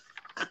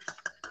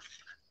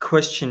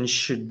question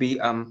should be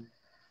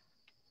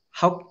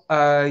how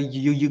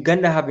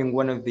Uganda having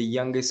one of the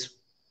youngest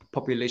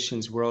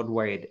populations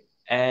worldwide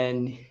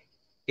and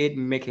it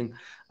making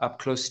up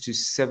close to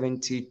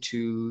 70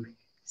 to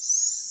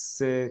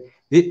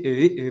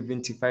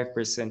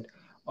 75%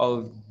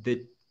 of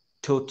the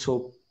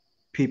total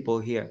people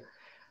here,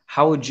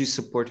 how would you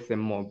support them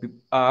more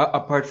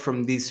apart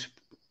from these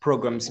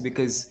programs,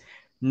 because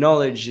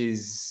knowledge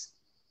is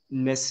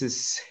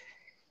necessary?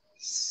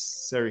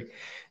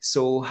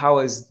 So how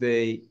has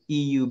the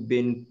EU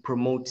been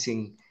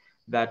promoting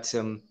that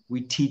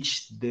we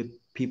teach the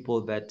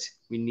people that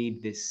we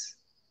need this?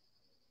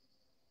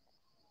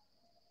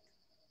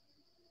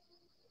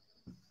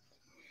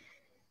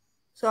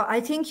 So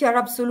I think you're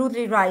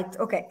absolutely right.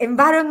 Okay,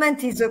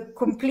 environment is a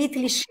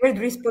completely shared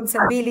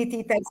responsibility.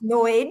 It has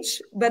no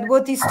age. But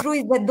what is true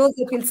is that those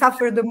that will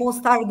suffer the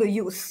most are the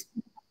youth,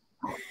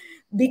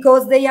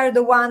 because they are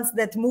the ones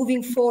that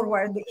moving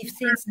forward, if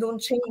things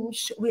don't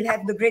change, will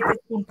have the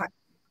greatest impact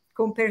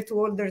compared to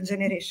older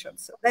generations.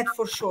 So that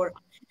for sure.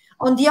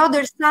 On the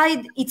other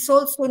side, it's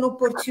also an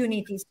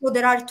opportunity. So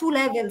there are two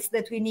levels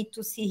that we need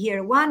to see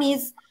here. One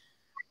is,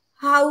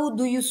 how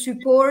do you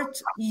support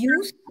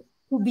youth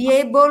to be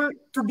able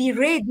to be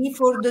ready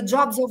for the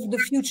jobs of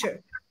the future?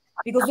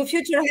 Because the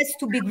future has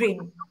to be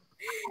green.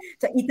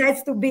 So it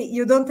has to be,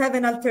 you don't have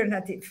an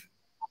alternative.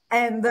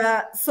 And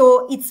so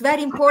it's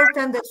very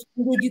important that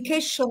from the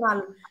educational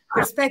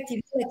perspective,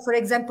 like for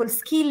example,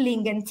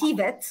 skilling and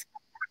TVET,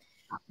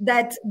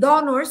 that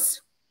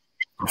donors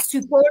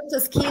support the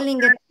skilling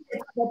and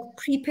that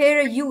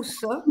prepare youth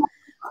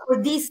for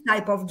these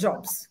type of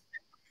jobs.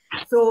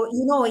 So,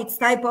 you know, it's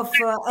type of,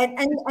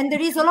 and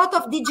there is a lot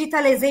of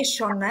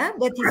digitalization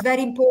that is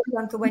very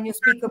important when you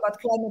speak about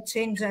climate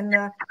change and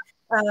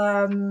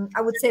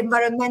I would say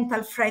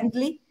environmental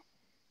friendly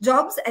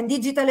jobs. And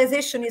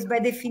digitalization is by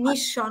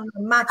definition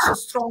much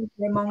stronger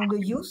among the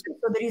youth.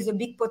 So there is a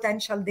big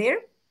potential there.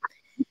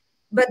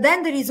 But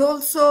then there is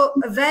also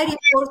a very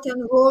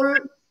important role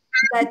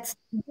that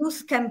youth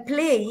can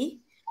play.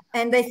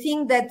 And I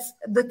think that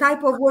the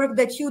type of work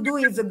that you do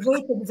is a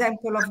great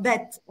example of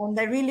that. And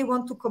I really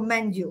want to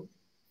commend you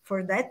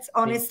for that,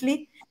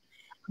 honestly,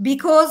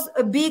 because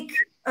a big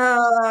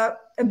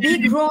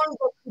role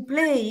that you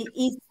play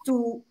is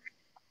to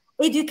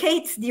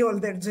educate the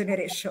older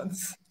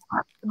generations,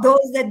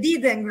 those that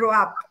didn't grow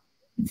up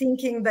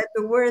thinking that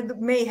the world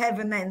may have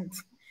an end.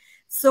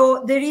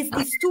 So there is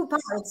these two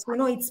parts, you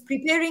know, it's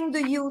preparing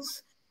the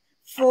youth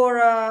for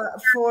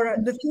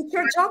the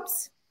future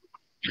jobs,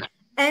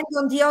 and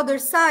on the other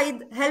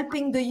side,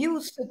 helping the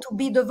youth to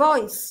be the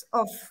voice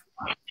of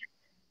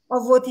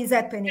what is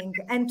happening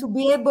and to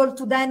be able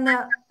to then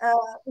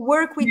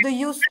work with the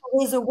youth to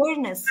raise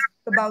awareness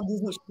about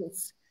these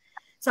issues.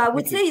 So I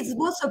would say it's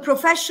both a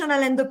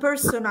professional and a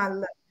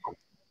personal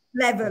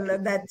level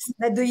that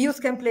the youth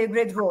can play a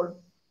great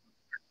role.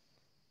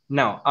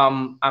 Now,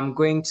 I'm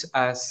going to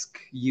ask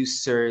you,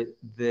 sir,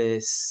 the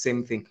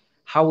same thing.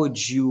 How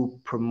would you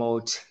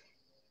promote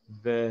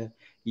the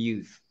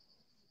youth?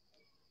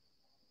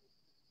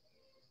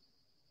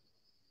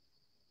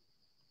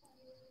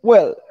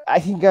 Well, I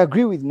think I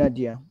agree with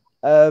Nadia.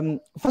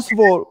 First of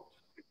all,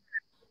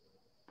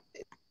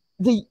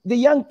 the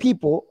young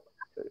people,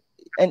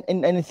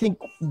 and I think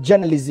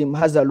journalism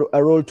has a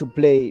role to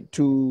play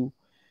to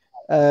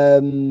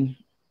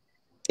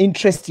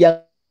interest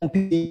young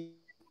people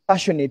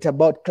passionate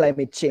about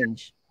climate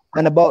change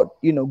and about,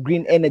 you know,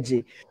 green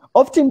energy.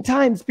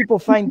 Oftentimes, people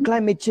find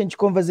climate change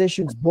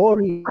conversations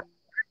boring.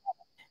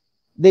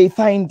 They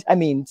find, I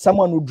mean,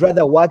 someone would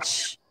rather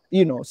watch,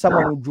 you know,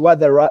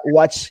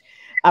 watch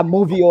a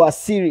movie or a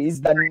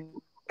series than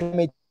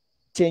climate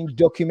change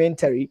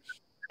documentary.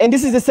 And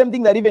this is the same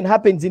thing that even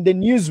happens in the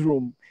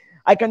newsroom.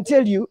 I can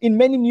tell you, in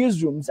many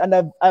newsrooms,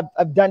 and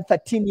I've done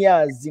 13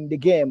 years in the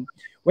game,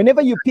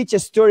 whenever you pitch a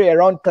story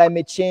around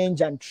climate change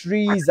and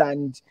trees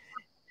and,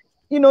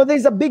 you know,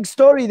 there's a big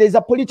story, there's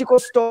a political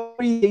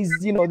story,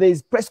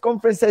 there's press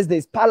conferences,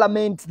 there's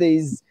parliament,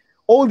 there's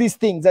all these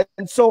things.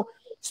 And so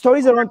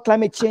stories around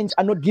climate change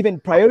are not given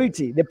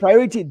priority, the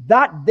priority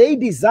that they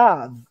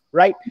deserve,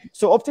 right?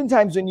 So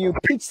oftentimes when you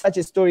pitch such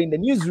a story in the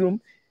newsroom,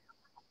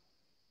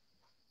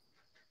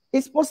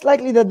 it's most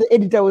likely that the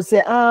editor will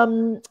say,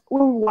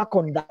 we'll work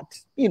on that,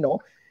 you know.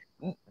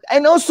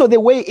 And also the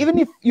way, even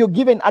if you're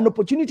given an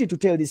opportunity to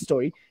tell this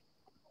story,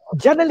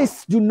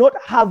 journalists do not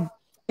have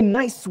a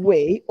nice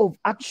way of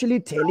actually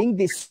telling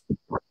this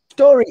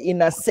story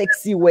in a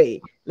sexy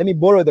way. Let me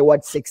borrow the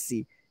word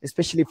sexy,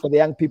 especially for the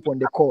young people on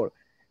the call.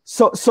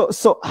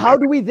 So how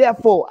do we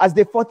therefore, as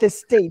the fourth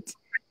estate,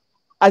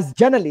 as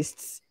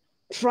journalists,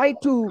 try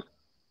to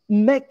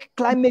make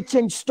climate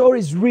change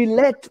stories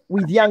relate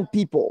with young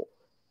people?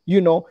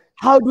 You know,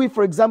 how do we,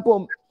 for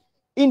example,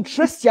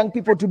 interest young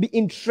people to be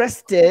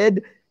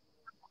interested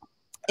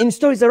in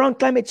stories around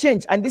climate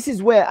change? And this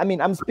is where, I mean,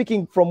 I'm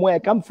speaking from where I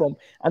come from,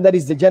 and that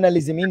is the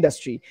journalism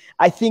industry.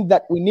 I think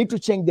that we need to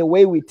change the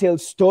way we tell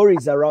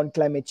stories around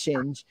climate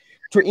change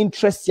to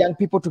interest young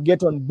people to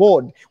get on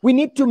board. We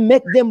need to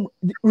make them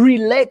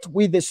relate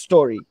with the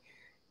story,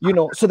 you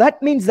know. So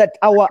that means that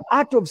our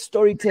art of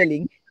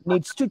storytelling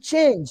needs to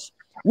change,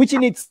 which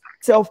in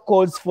itself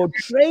calls for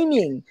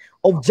training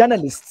of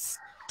journalists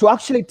to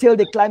actually tell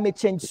the climate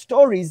change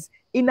stories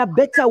in a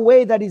better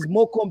way that is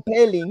more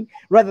compelling,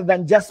 rather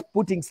than just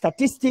putting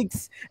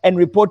statistics and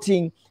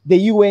reporting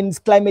the UN's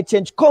climate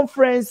change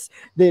conference,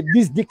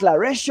 these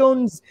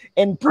declarations,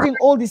 and putting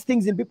all these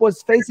things in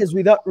people's faces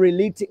without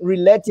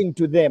relating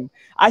to them.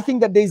 I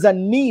think that there's a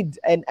need,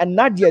 and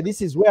Nadia,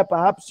 this is where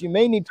perhaps you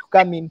may need to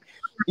come in,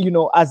 you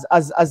know, as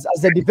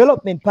a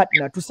development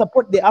partner to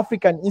support the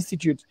African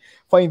Institute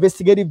for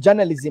Investigative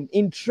Journalism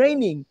in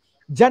training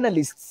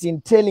journalists in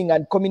telling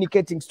and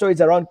communicating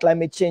stories around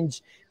climate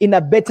change in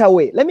a better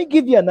way. Let me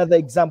give you another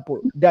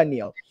example,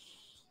 Daniel.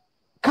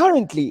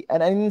 Currently,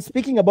 and I'm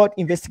speaking about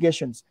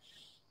investigations,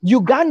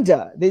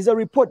 Uganda, there's a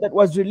report that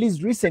was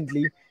released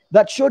recently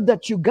that showed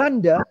that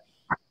Uganda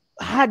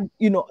had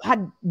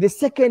the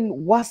second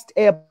worst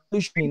air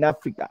pollution in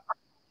Africa.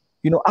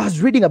 You know, I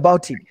was reading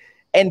about it.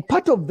 And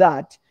part of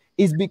that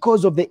is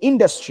because of the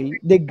industry,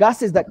 the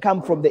gases that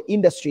come from the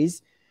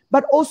industries,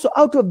 but also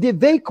out of the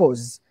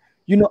vehicles.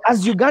 You know,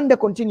 as Uganda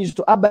continues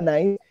to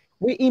urbanize,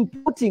 we're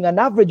importing an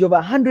average of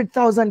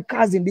 100,000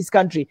 cars in this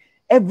country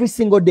every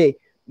single day.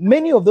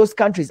 Many of those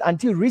countries,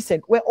 until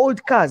recent, were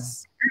old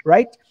cars,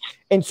 right?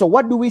 And so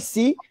what do we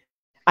see?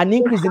 An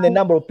increase in the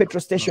number of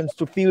petrol stations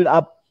to fill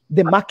up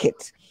the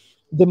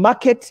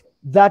market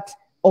that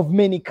of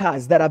many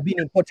cars that are being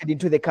imported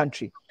into the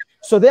country.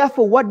 So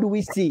therefore, what do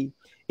we see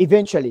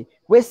eventually?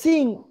 We're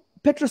seeing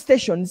petrol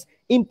stations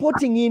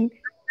importing in,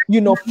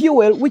 you know,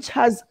 fuel which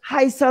has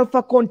high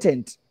sulfur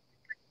content.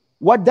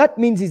 What that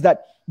means is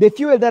that the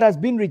fuel that has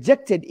been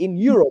rejected in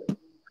Europe,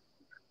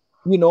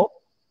 you know,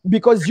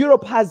 because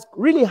Europe has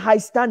really high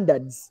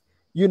standards,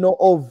 you know,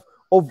 of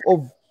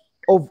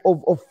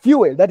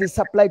fuel that is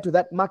supplied to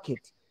that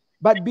market.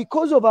 But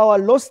because of our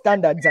low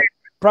standards, and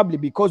probably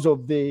because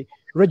of the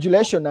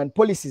regulation and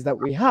policies that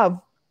we have,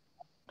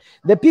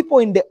 the people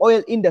in the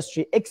oil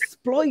industry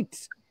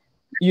exploit,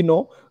 you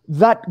know,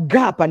 that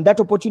gap and that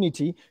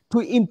opportunity to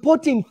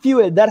importing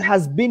fuel that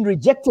has been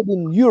rejected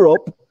in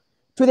Europe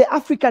to the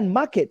African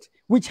market,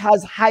 which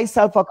has high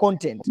sulfur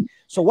content.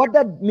 So what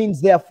that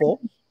means, therefore,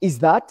 is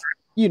that,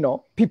 you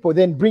know, people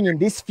then bring in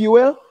this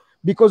fuel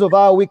because of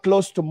how we're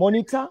close to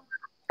monitor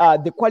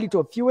the quality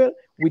of fuel.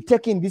 We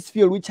take in this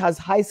fuel which has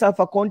high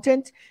sulfur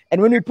content,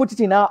 and when we put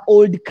it in our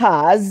old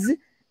cars,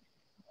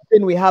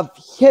 then we have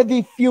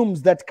heavy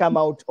fumes that come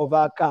out of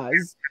our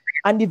cars,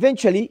 and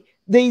eventually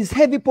there is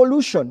heavy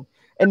pollution,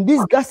 and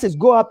these gases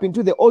go up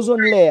into the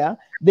ozone layer,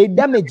 they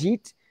damage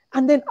it,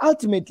 and then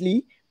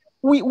ultimately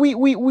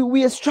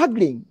we are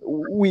struggling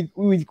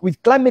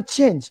with climate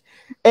change.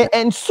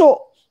 And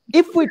so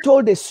if we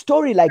told a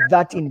story like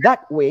that in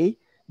that way,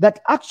 that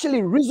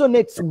actually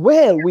resonates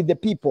well with the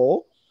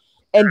people,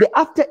 and the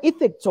after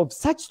effects of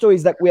such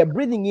stories that we are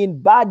breathing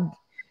in bad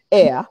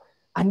air,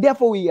 and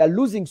therefore we are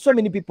losing so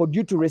many people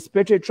due to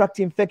respiratory tract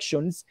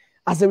infections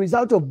as a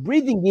result of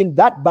breathing in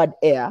that bad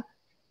air,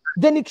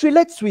 then it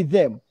relates with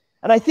them.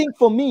 And I think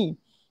for me,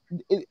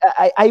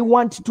 I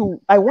want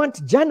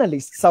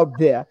journalists out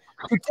there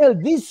to tell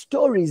these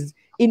stories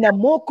in a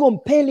more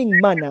compelling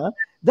manner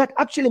that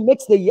actually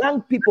makes the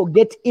young people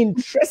get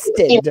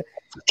interested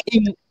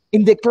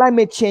in the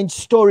climate change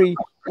story,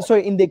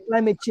 sorry, in the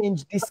climate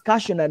change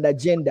discussion and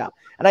agenda.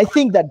 And I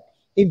think that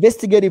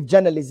investigative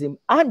journalism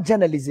and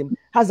journalism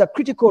has a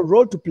critical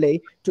role to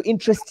play to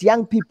interest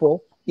young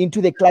people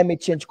into the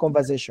climate change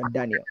conversation,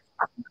 Daniel.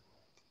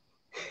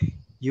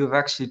 You've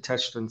actually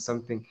touched on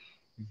something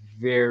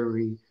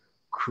very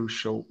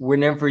crucial.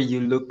 Whenever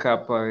you look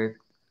up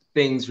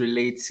things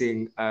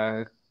relating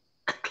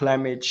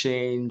climate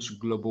change,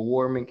 global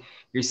warming,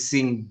 you're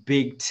seeing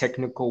big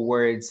technical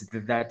words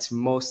that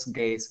most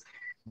guys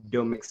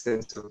don't make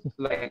sense of.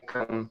 Like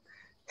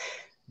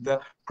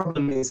the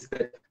problem is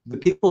that the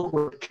people who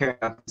are carrying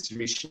out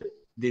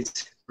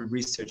this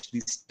research,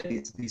 these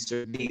studies, these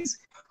surveys,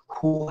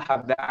 who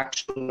have the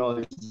actual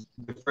knowledge,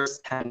 the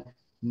first-hand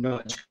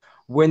knowledge,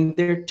 when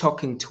they're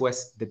talking to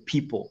us, the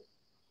people.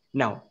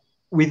 Now,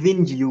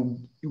 within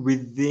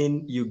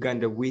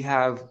Uganda, we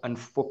have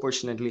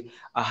unfortunately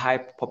a high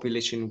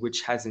population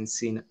which hasn't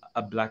seen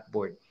a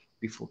blackboard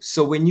before.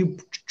 So when you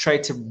try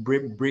to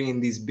bring in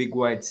these big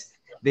words,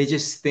 they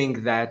just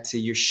think that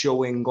you're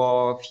showing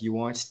off, you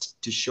want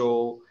to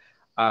show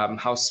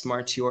how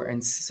smart you are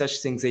and such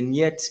things. And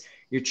yet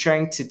you're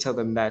trying to tell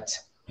them that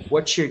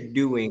what you're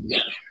doing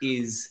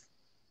is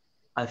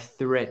a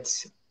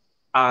threat.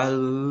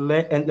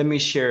 Let me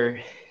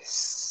share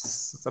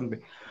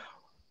something.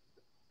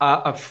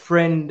 A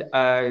friend,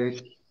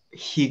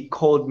 he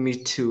called me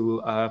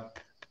to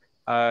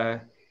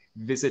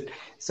visit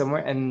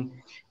somewhere, and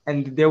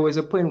there was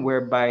a point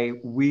whereby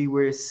we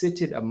were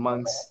seated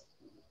amongst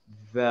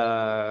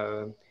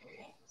the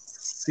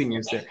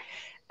seniors there,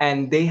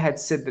 and they had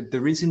said that the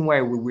reason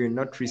why we were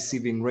not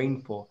receiving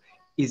rainfall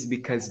is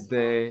because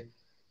the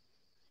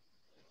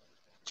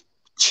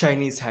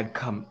Chinese had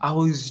come. I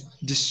was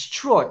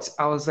distraught.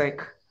 I was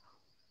like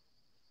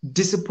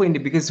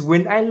disappointed because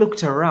when I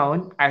looked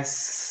around, I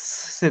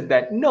said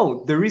that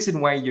no, the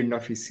reason why you're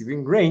not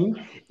receiving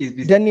rain is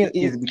Daniel,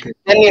 because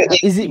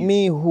is it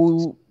me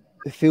who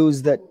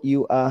feels that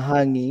you are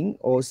hanging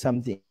or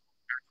something?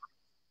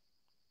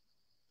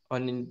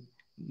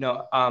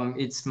 No,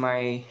 it's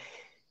my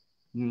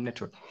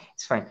network.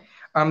 It's fine.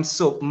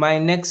 So my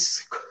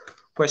next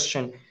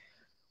question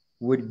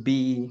would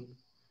be,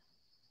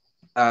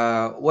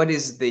 what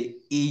is the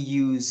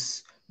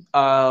EU's?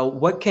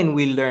 What can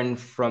we learn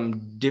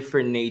from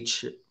different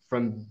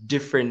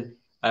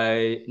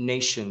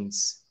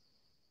nations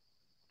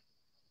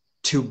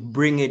to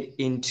bring it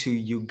into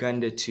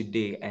Uganda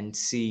today and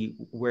see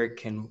where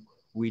can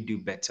we do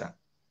better?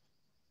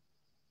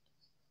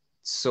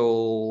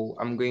 So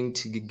I'm going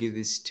to give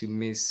this to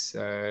Miss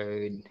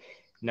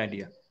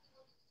Nadia.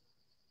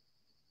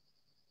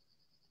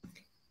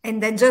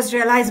 And I just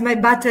realized my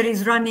battery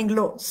is running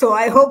low. So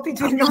I hope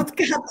it will not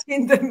cut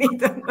in the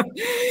middle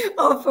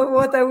of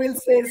what I will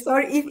say.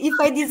 Sorry, if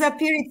I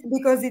disappear, it's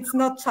because it's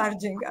not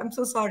charging. I'm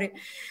so sorry.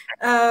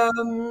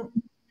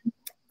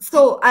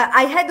 So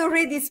I had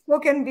already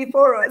spoken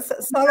before.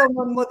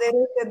 Solomon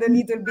moderated a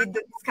little bit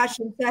the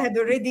discussion. So I had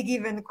already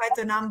given quite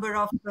a number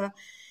of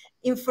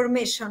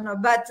information.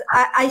 But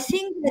I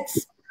think that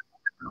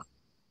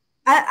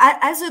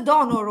as a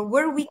donor,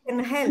 where we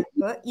can help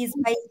is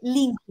by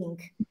linking,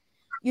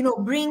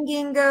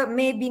 bringing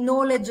maybe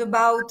knowledge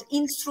about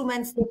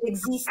instruments that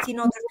exist in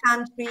other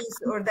countries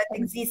or that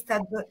exist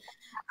at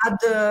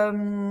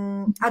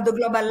the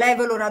global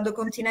level or at the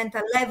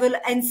continental level,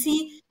 and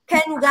see,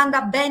 can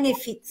Uganda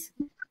benefit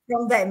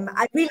from them?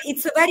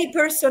 It's a very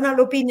personal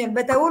opinion,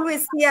 but I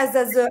always see us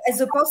as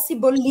a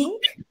possible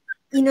link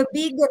in a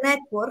big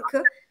network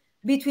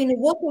between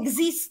what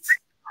exists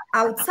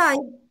outside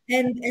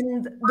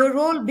and the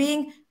role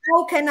being,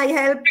 how can I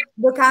help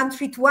the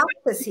country to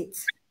access it?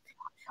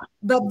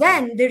 But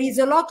then there is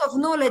a lot of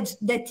knowledge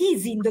that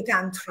is in the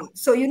country.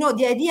 So,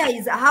 the idea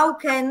is, how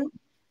can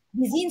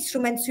these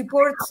instruments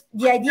support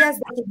the ideas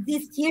that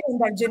exist here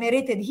and are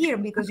generated here,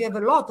 because you have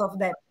a lot of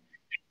them.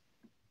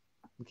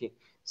 Okay.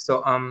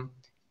 So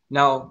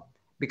now,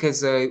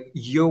 because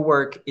your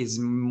work is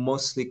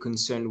mostly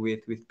concerned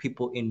with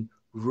people in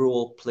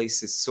rural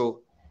places,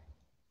 so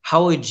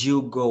how would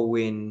you go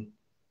in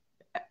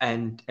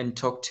and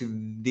talk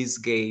to these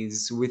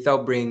guys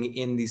without bringing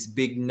in these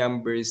big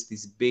numbers,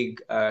 these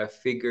big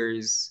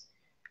figures?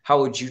 How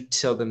would you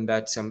tell them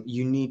that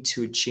you need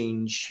to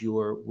change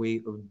your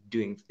way of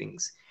doing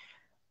things?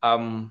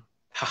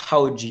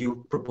 How would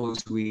you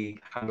propose we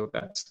handle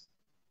that?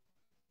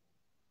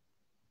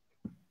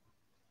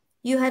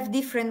 You have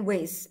different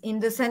ways, in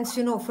the sense,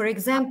 for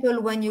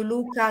example, when you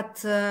look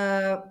at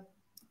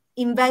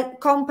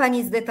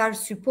companies that are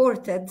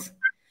supported,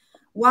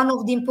 one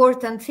of the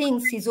important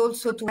things is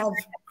also to have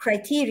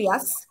criteria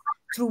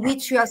through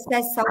which you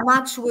assess how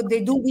much what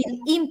they do will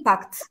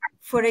impact.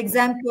 For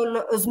example,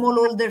 a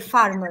smallholder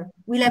farmer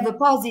will have a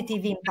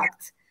positive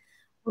impact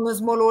on a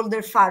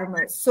smallholder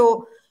farmer.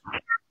 So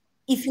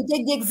if you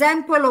take the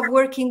example of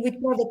working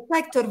with private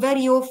sector,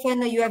 very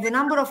often you have a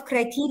number of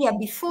criteria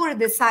before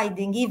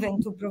deciding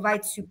even to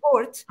provide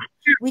support,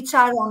 which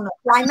are on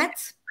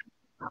climate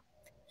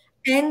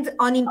and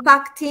on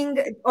impacting,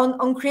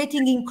 on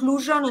creating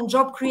inclusion and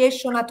job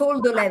creation at all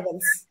the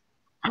levels,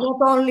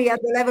 not only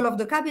at the level of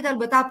the capital,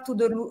 but up to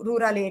the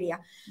rural area.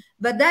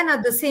 But then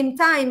at the same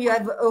time, you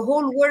have a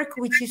whole work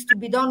which is to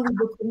be done with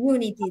the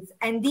communities,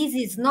 and this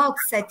is not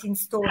set in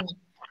stone.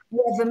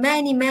 You have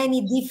many,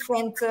 many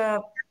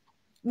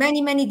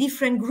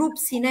different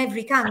groups in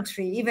every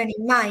country, even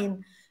in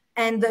mine.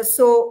 And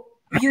so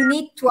you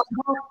need to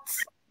adapt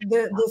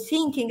the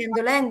thinking and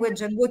the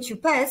language and what you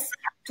pass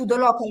to the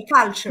local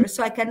culture.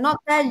 So I cannot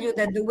tell you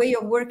that the way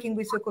of working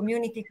with a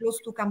community close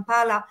to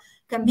Kampala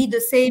can be the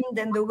same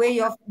than the way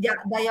of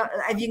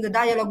having a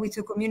dialogue with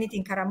a community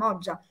in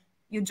Karamoja.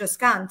 You just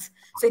can't.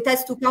 So it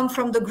has to come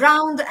from the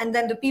ground, and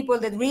then the people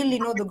that really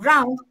know the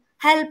ground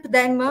help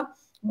them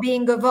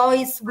being a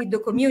voice with the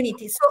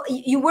community. So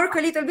you work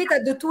a little bit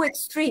at the two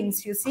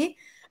extremes, you see.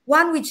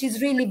 One which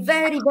is really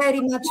very, very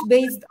much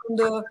based on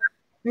the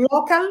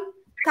local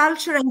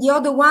culture, and the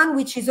other one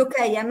which is,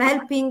 okay, I'm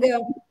helping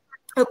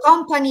a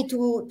company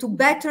to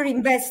better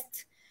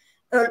invest,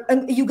 a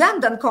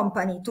Ugandan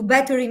company to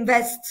better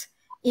invest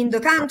in the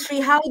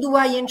country. How do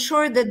I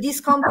ensure that this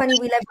company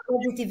will have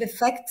positive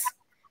effects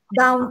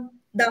down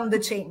the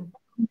chain?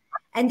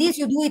 And this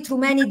you do it through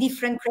many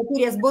different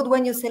criteria, both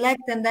when you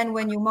select and then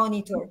when you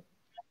monitor.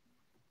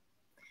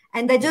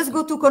 And I just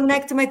go to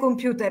connect my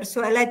computer,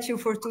 so I let you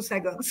for 2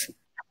 seconds.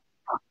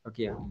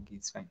 Okay,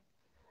 it's fine.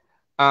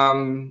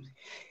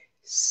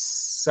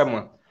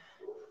 Someone,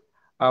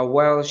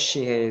 while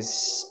she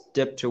has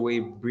stepped away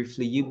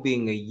briefly, you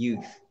being a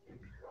youth,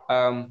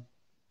 how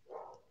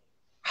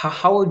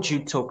would you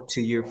talk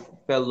to your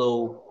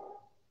fellow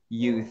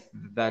youth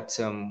that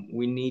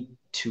we need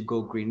to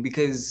go green?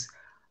 Because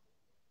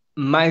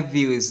my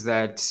view is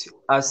that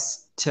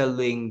us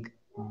telling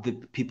the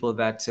people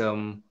that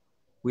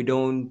we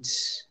don't,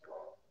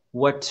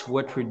 what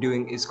we're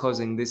doing is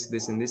causing this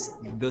and this,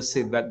 they'll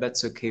say that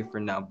that's okay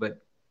for now.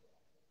 But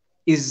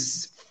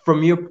is,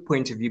 from your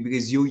point of view,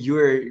 because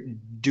you're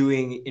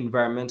doing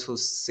environmental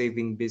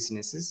saving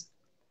businesses,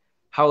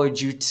 how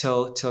would you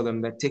tell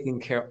them that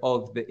taking care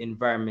of the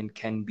environment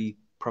can be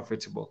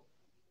profitable?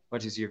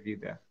 What is your view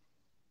there?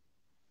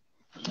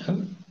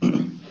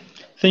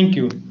 Thank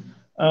you.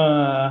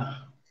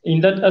 In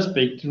that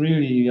aspect,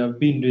 really, I've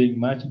been doing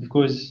much,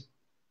 because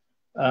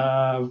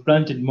I've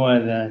planted more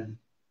than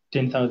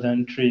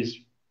 10,000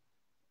 trees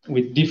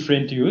with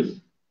different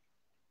youth,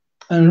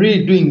 and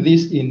really doing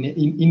this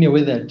in a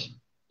way that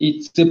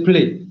it's a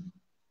play.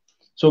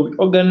 So we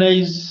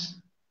organize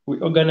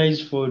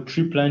for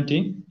tree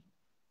planting,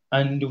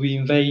 and we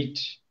invite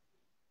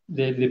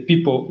the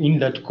people in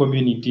that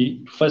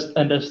community to first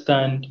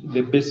understand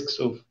the basics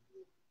of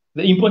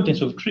the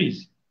importance of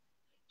trees.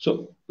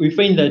 So we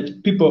find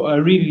that people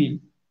are really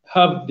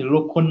have the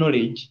local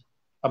knowledge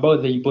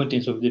about the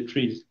importance of the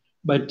trees.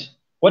 But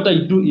what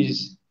I do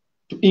is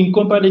to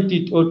incorporate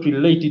it or to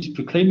relate it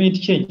to climate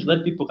change so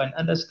that people can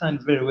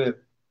understand very well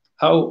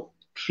how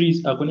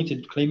trees are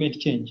connected to climate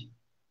change.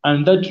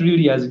 And that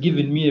really has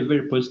given me a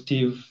very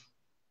positive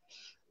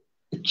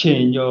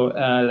change or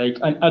like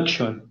an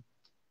action.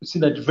 You see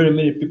that very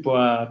many people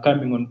are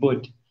coming on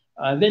board.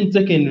 Then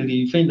secondly,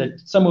 you find that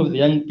some of the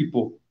young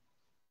people,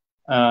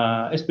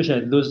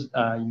 especially those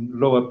in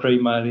lower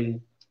primary,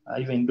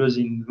 even those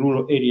in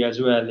rural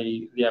areas where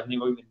they have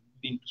never even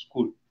been to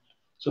school.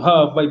 So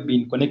how have I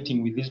been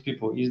connecting with these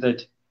people is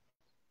that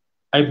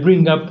I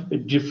bring up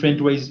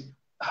different ways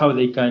how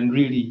they can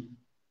really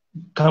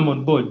come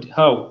on board.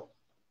 How?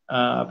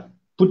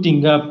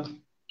 Putting up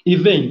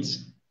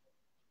events,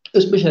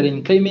 especially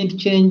in climate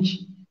change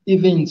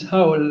events.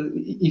 How,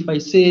 if I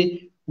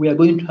say we are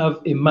going to have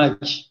a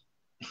match,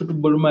 a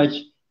football match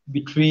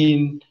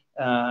between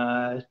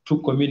two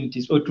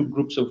communities or two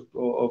groups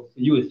of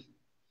youth,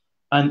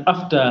 and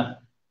after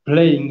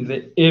playing,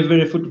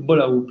 every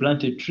footballer will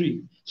plant a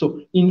tree.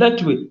 So in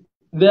that way,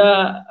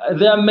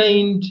 their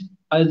mind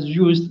as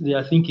youth, they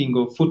are thinking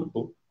of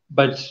football,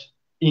 but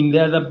in the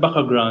other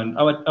background,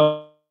 our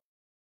goal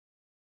is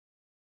being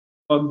achieved by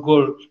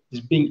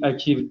planting trees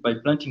and caring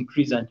for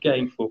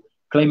climate,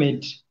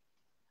 the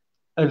different climate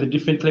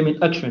actions.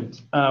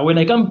 When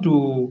I come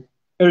to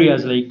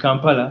areas like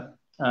Kampala,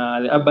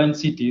 the urban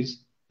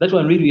cities, that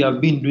one really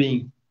have been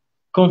doing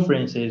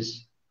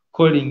conferences,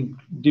 calling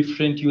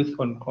different youth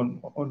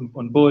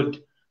on board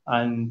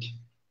and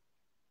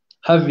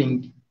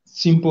having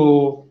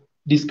simple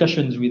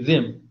discussions with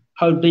them.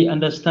 How they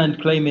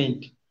understand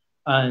climate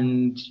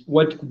and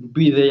what could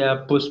be their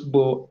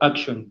possible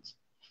actions.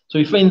 So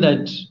we find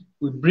that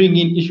we bring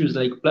in issues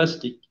like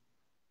plastic,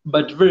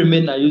 but very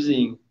many are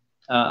using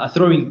are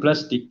throwing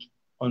plastic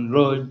on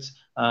roads,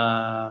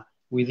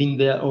 within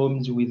their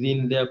homes,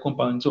 within their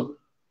compound. So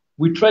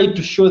we try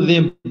to show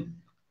them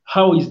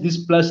how is this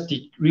plastic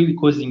really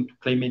causing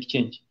climate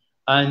change,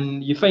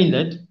 and you find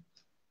that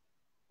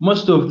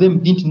most of them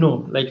didn't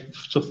know. Like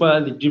so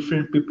far, the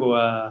different people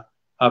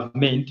have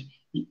meant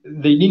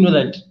they didn't know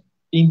that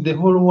in the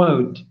whole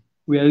world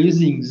we are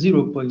using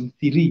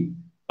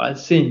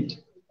 0.3%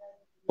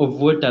 of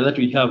water that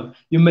we have.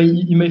 You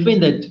may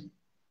find that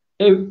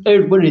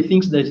everybody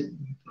thinks that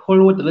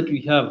whole water that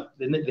we have,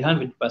 the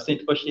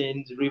 100%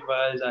 oceans,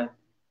 rivers, and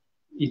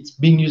it's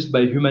being used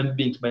by human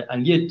beings. But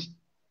and yet,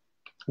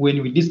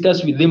 when we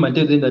discuss with them and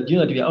tell them that you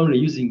know that we are only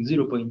using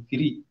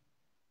 0.3,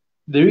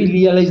 they really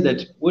realize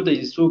that water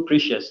is so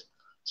precious.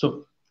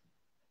 So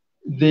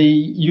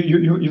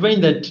you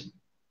find that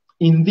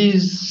in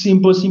these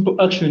simple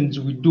actions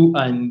we do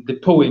and the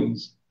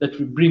poems that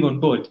we bring on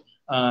board,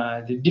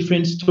 the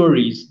different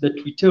stories that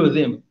we tell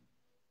them,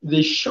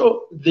 they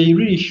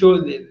really show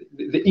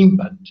the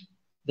impact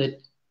that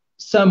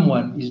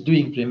someone is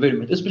doing to the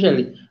environment,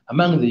 especially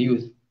among the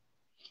youth.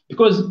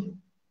 Because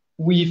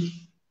we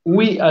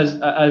as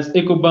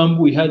EcoBamboo,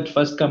 we had to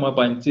first come up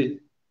and say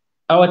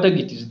our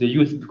target is the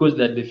youth because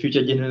they're the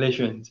future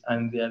generations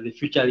and they are the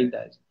future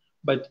leaders.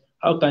 But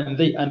how can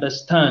they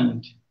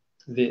understand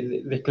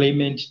the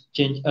climate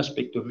change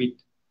aspect of it?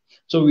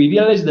 So we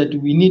realized that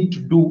we need to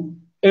do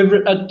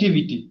every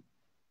activity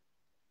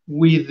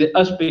with the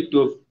aspect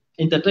of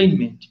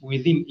entertainment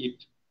within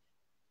it.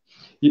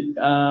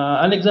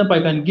 An example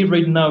I can give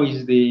right now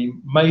is the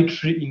My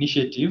Tree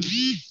initiative,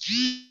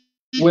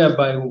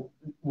 whereby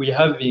we're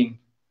having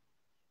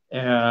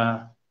uh,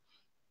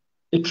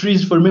 a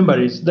trees for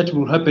memories that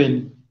will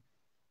happen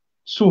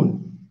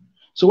soon.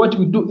 So what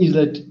we do is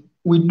that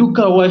we do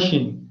car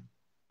washing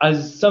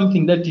as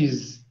something that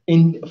is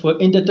for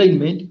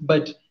entertainment,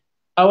 but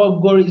our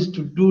goal is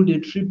to do the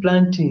tree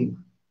planting.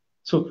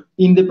 So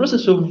in the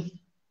process of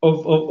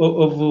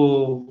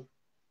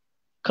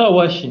car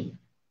washing,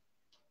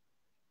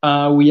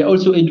 we are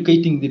also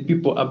educating the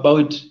people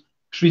about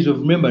trees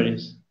of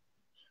memories.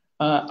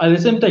 At the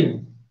same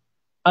time,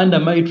 under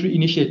my tree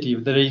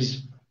initiative, there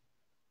is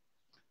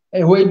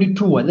a world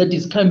tour that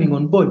is coming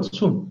on board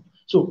soon.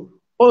 So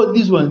all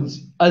these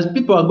ones, as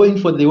people are going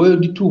for the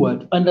world tour,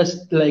 to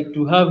like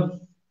to have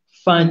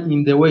fun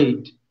in the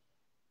world,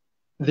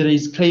 there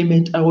is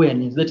climate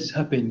awareness that is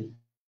happening.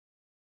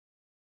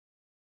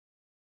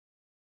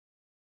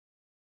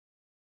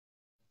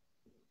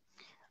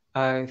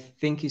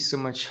 Thank you so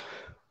much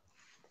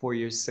for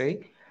your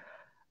say.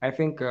 I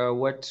think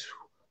what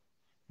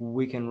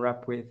we can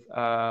wrap with,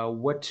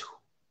 what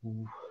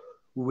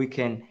we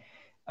can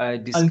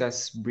And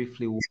discuss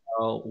briefly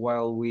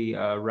while we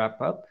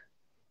wrap up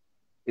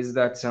is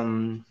that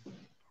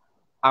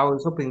I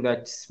was hoping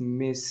that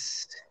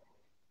Miss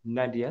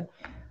Nadia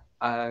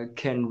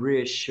can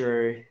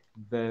reassure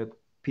the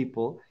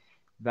people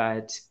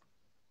that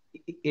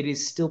it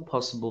is still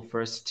possible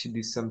for us to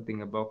do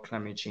something about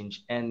climate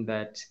change and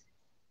that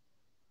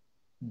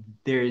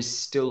there is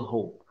still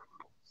hope.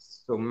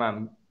 So,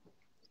 ma'am,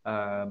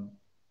 uh,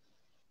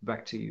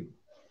 back to you.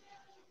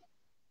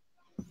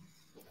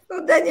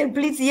 Oh, Daniel,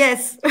 please,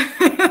 yes.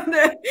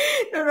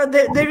 No, no,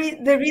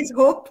 there is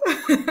hope.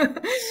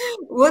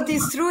 What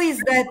is true is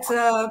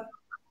that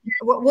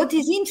what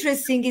is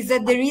interesting is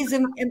that there is a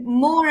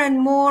more and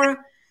more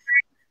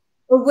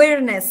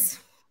awareness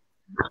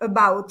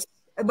about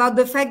about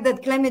the fact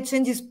that climate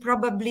change is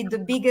probably the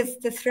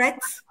biggest threat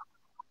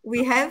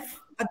we have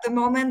at the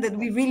moment that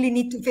we really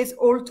need to face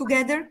all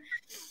together.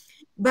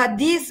 But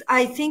this,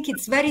 I think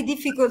it's very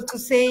difficult to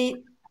say.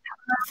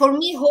 For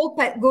me, hope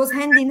goes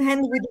hand in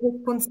hand with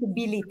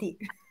responsibility.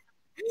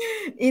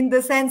 In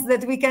the sense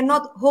that we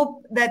cannot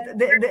hope that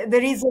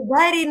there is a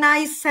very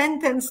nice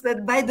sentence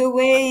that, by the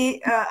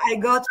way, I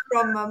got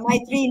from my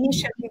tree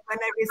initiative when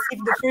I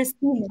received the first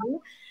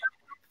email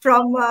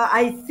from,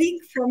 I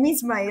think, from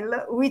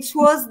Ismail, which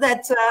was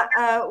that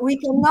we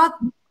cannot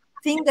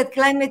think that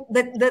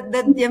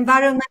that the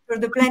environment or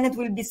the planet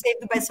will be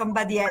saved by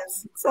somebody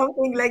else,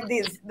 something like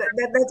this.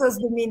 That was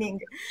the meaning.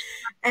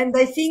 And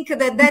I think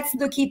that that's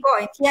the key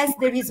point. Yes,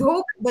 there is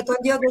hope, but on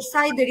the other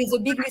side, there is a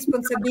big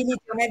responsibility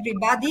on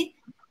everybody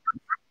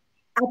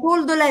at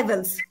all the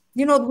levels.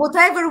 You know,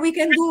 whatever we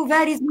can do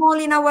very small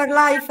in our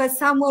life, as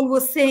Samuel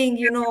was saying,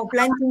 you know,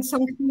 planting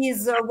some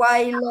trees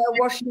while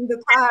washing the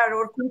car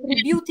or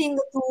contributing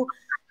to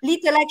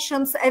little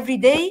actions every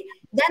day,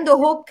 then the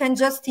hope can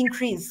just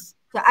increase.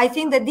 So I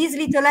think that these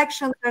little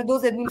actions are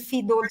those that will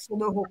feed also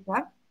the hope.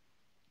 Huh?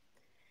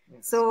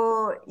 Yes,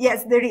 So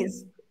yes, there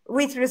is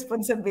with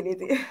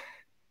responsibility.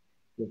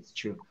 that's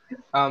true.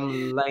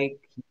 Like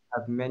you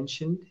have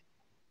mentioned,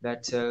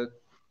 that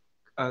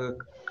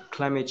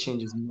climate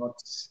change is not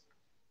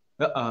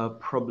a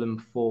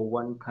problem for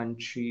one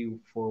country,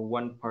 for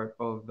one part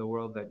of the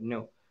world. That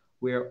no,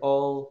 we're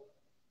all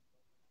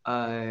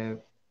uh,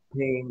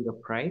 paying the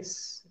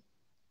price,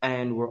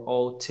 and we're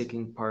all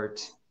taking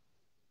part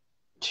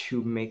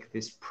to make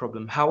this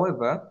problem.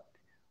 However,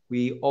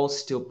 we all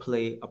still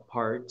play a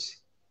part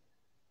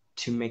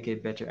to make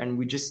it better, and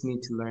we just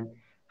need to learn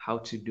how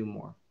to do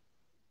more.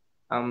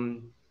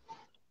 Um,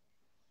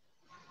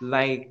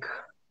 like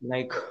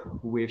like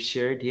we've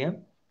shared here,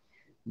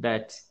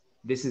 that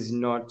this is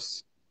not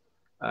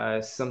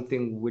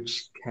something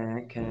which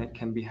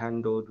can be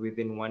handled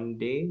within one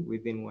day,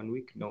 within one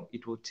week. No,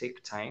 it will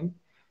take time.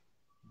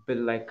 But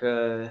like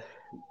a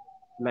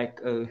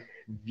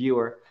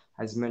viewer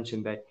has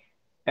mentioned, that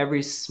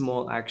every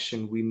small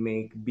action we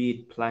make, be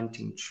it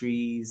planting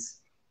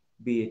trees,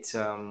 be it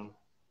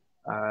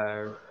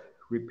uh,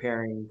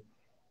 repairing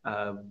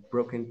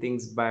broken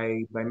things,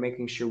 by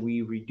making sure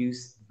we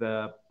reduce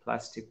the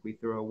plastic we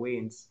throw away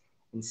and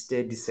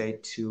instead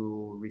decide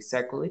to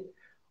recycle it,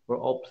 we're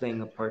all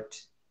playing a part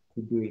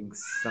to doing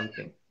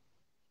something.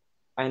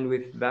 And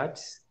with that,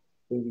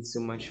 thank you so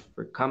much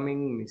for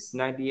coming, Miss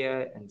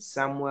Nadia and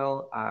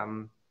Samuel.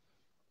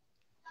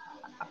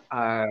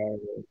 Uh,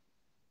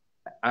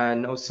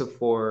 and also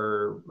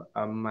for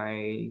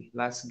my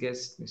last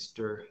guest,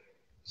 Mr.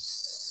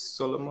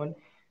 Solomon.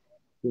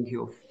 Thank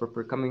you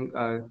for coming.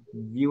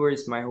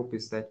 Viewers, my hope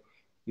is that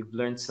you've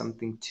learned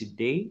something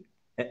today,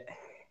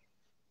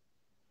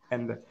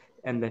 and that,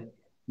 and that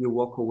you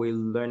walk away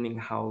learning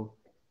how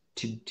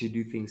to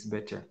do things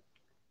better.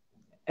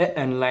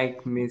 And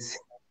like Miss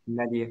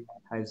Nadia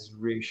has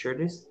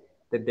reassured us,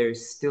 that there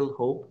is still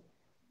hope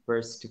for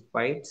us to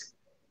fight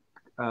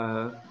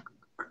uh,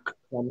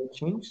 climate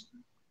change,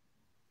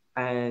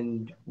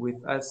 and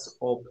with us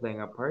all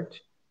playing a part,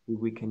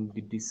 we can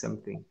do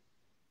something.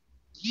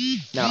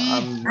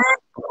 Now,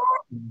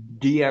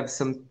 do you have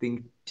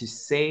something to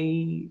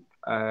say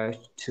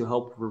to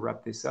help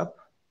wrap this up?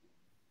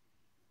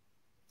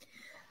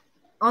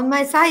 On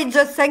my side,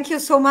 just thank you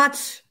so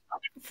much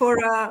for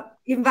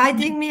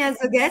inviting me as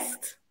a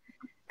guest.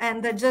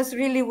 And I just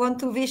really want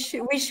to wish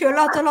you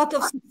a lot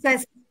of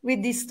success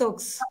with these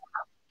talks.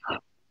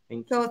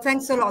 Thank you. So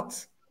thanks a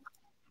lot.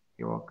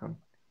 You're welcome.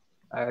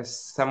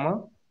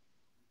 Samuel?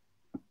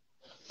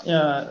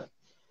 Yeah,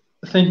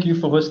 thank you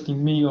for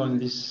hosting me on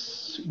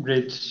this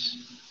great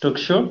talk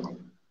show.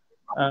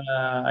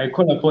 I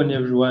call upon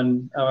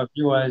everyone, our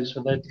viewers,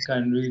 so that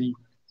can really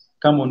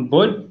come on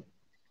board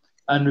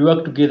and we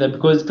work together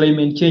because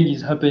climate change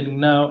is happening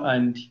now.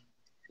 And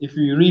if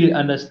we really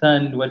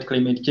understand what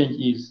climate change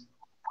is,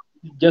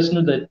 just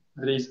know that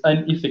there is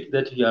an effect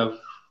that you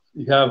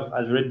have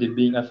already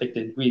being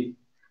affected with.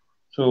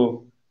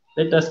 So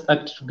let us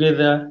act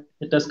together,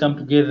 let us come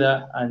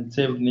together and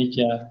save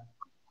nature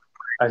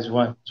as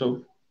one.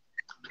 So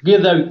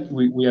together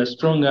we are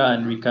stronger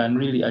and we can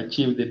really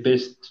achieve the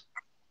best.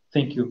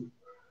 Thank you.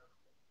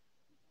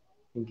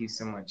 Thank you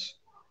so much.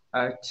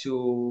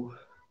 To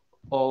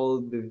all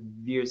the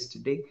viewers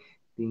today,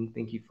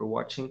 thank you for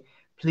watching.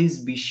 Please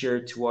be sure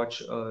to watch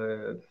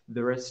the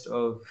rest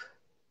of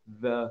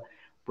the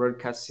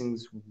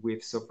broadcastings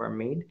we've so far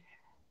made.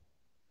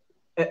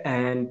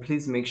 And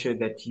please make sure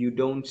that you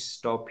don't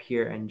stop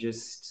here and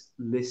just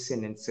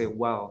listen and say,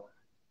 wow,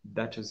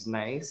 that was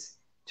nice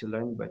to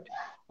learn, but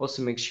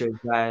also make sure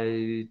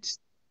that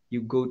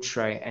you go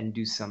try and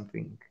do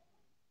something.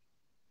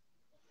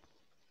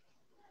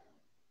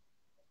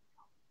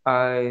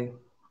 I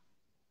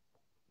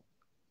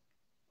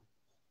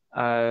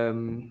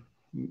Um,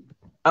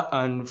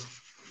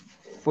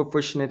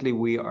 Unfortunately,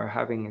 we are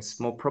having a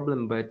small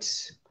problem, but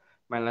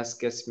my last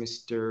guest,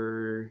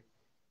 Mr.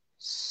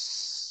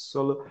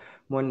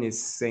 Solomon,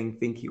 is saying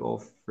thank you all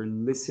for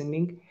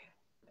listening.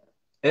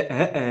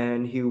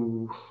 And he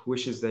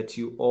wishes that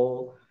you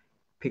all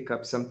pick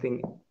up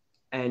something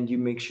and you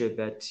make sure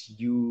that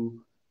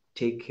you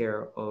take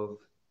care of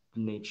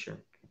nature.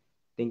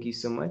 Thank you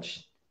so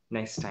much.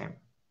 Nice time.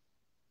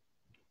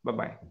 Bye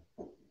bye.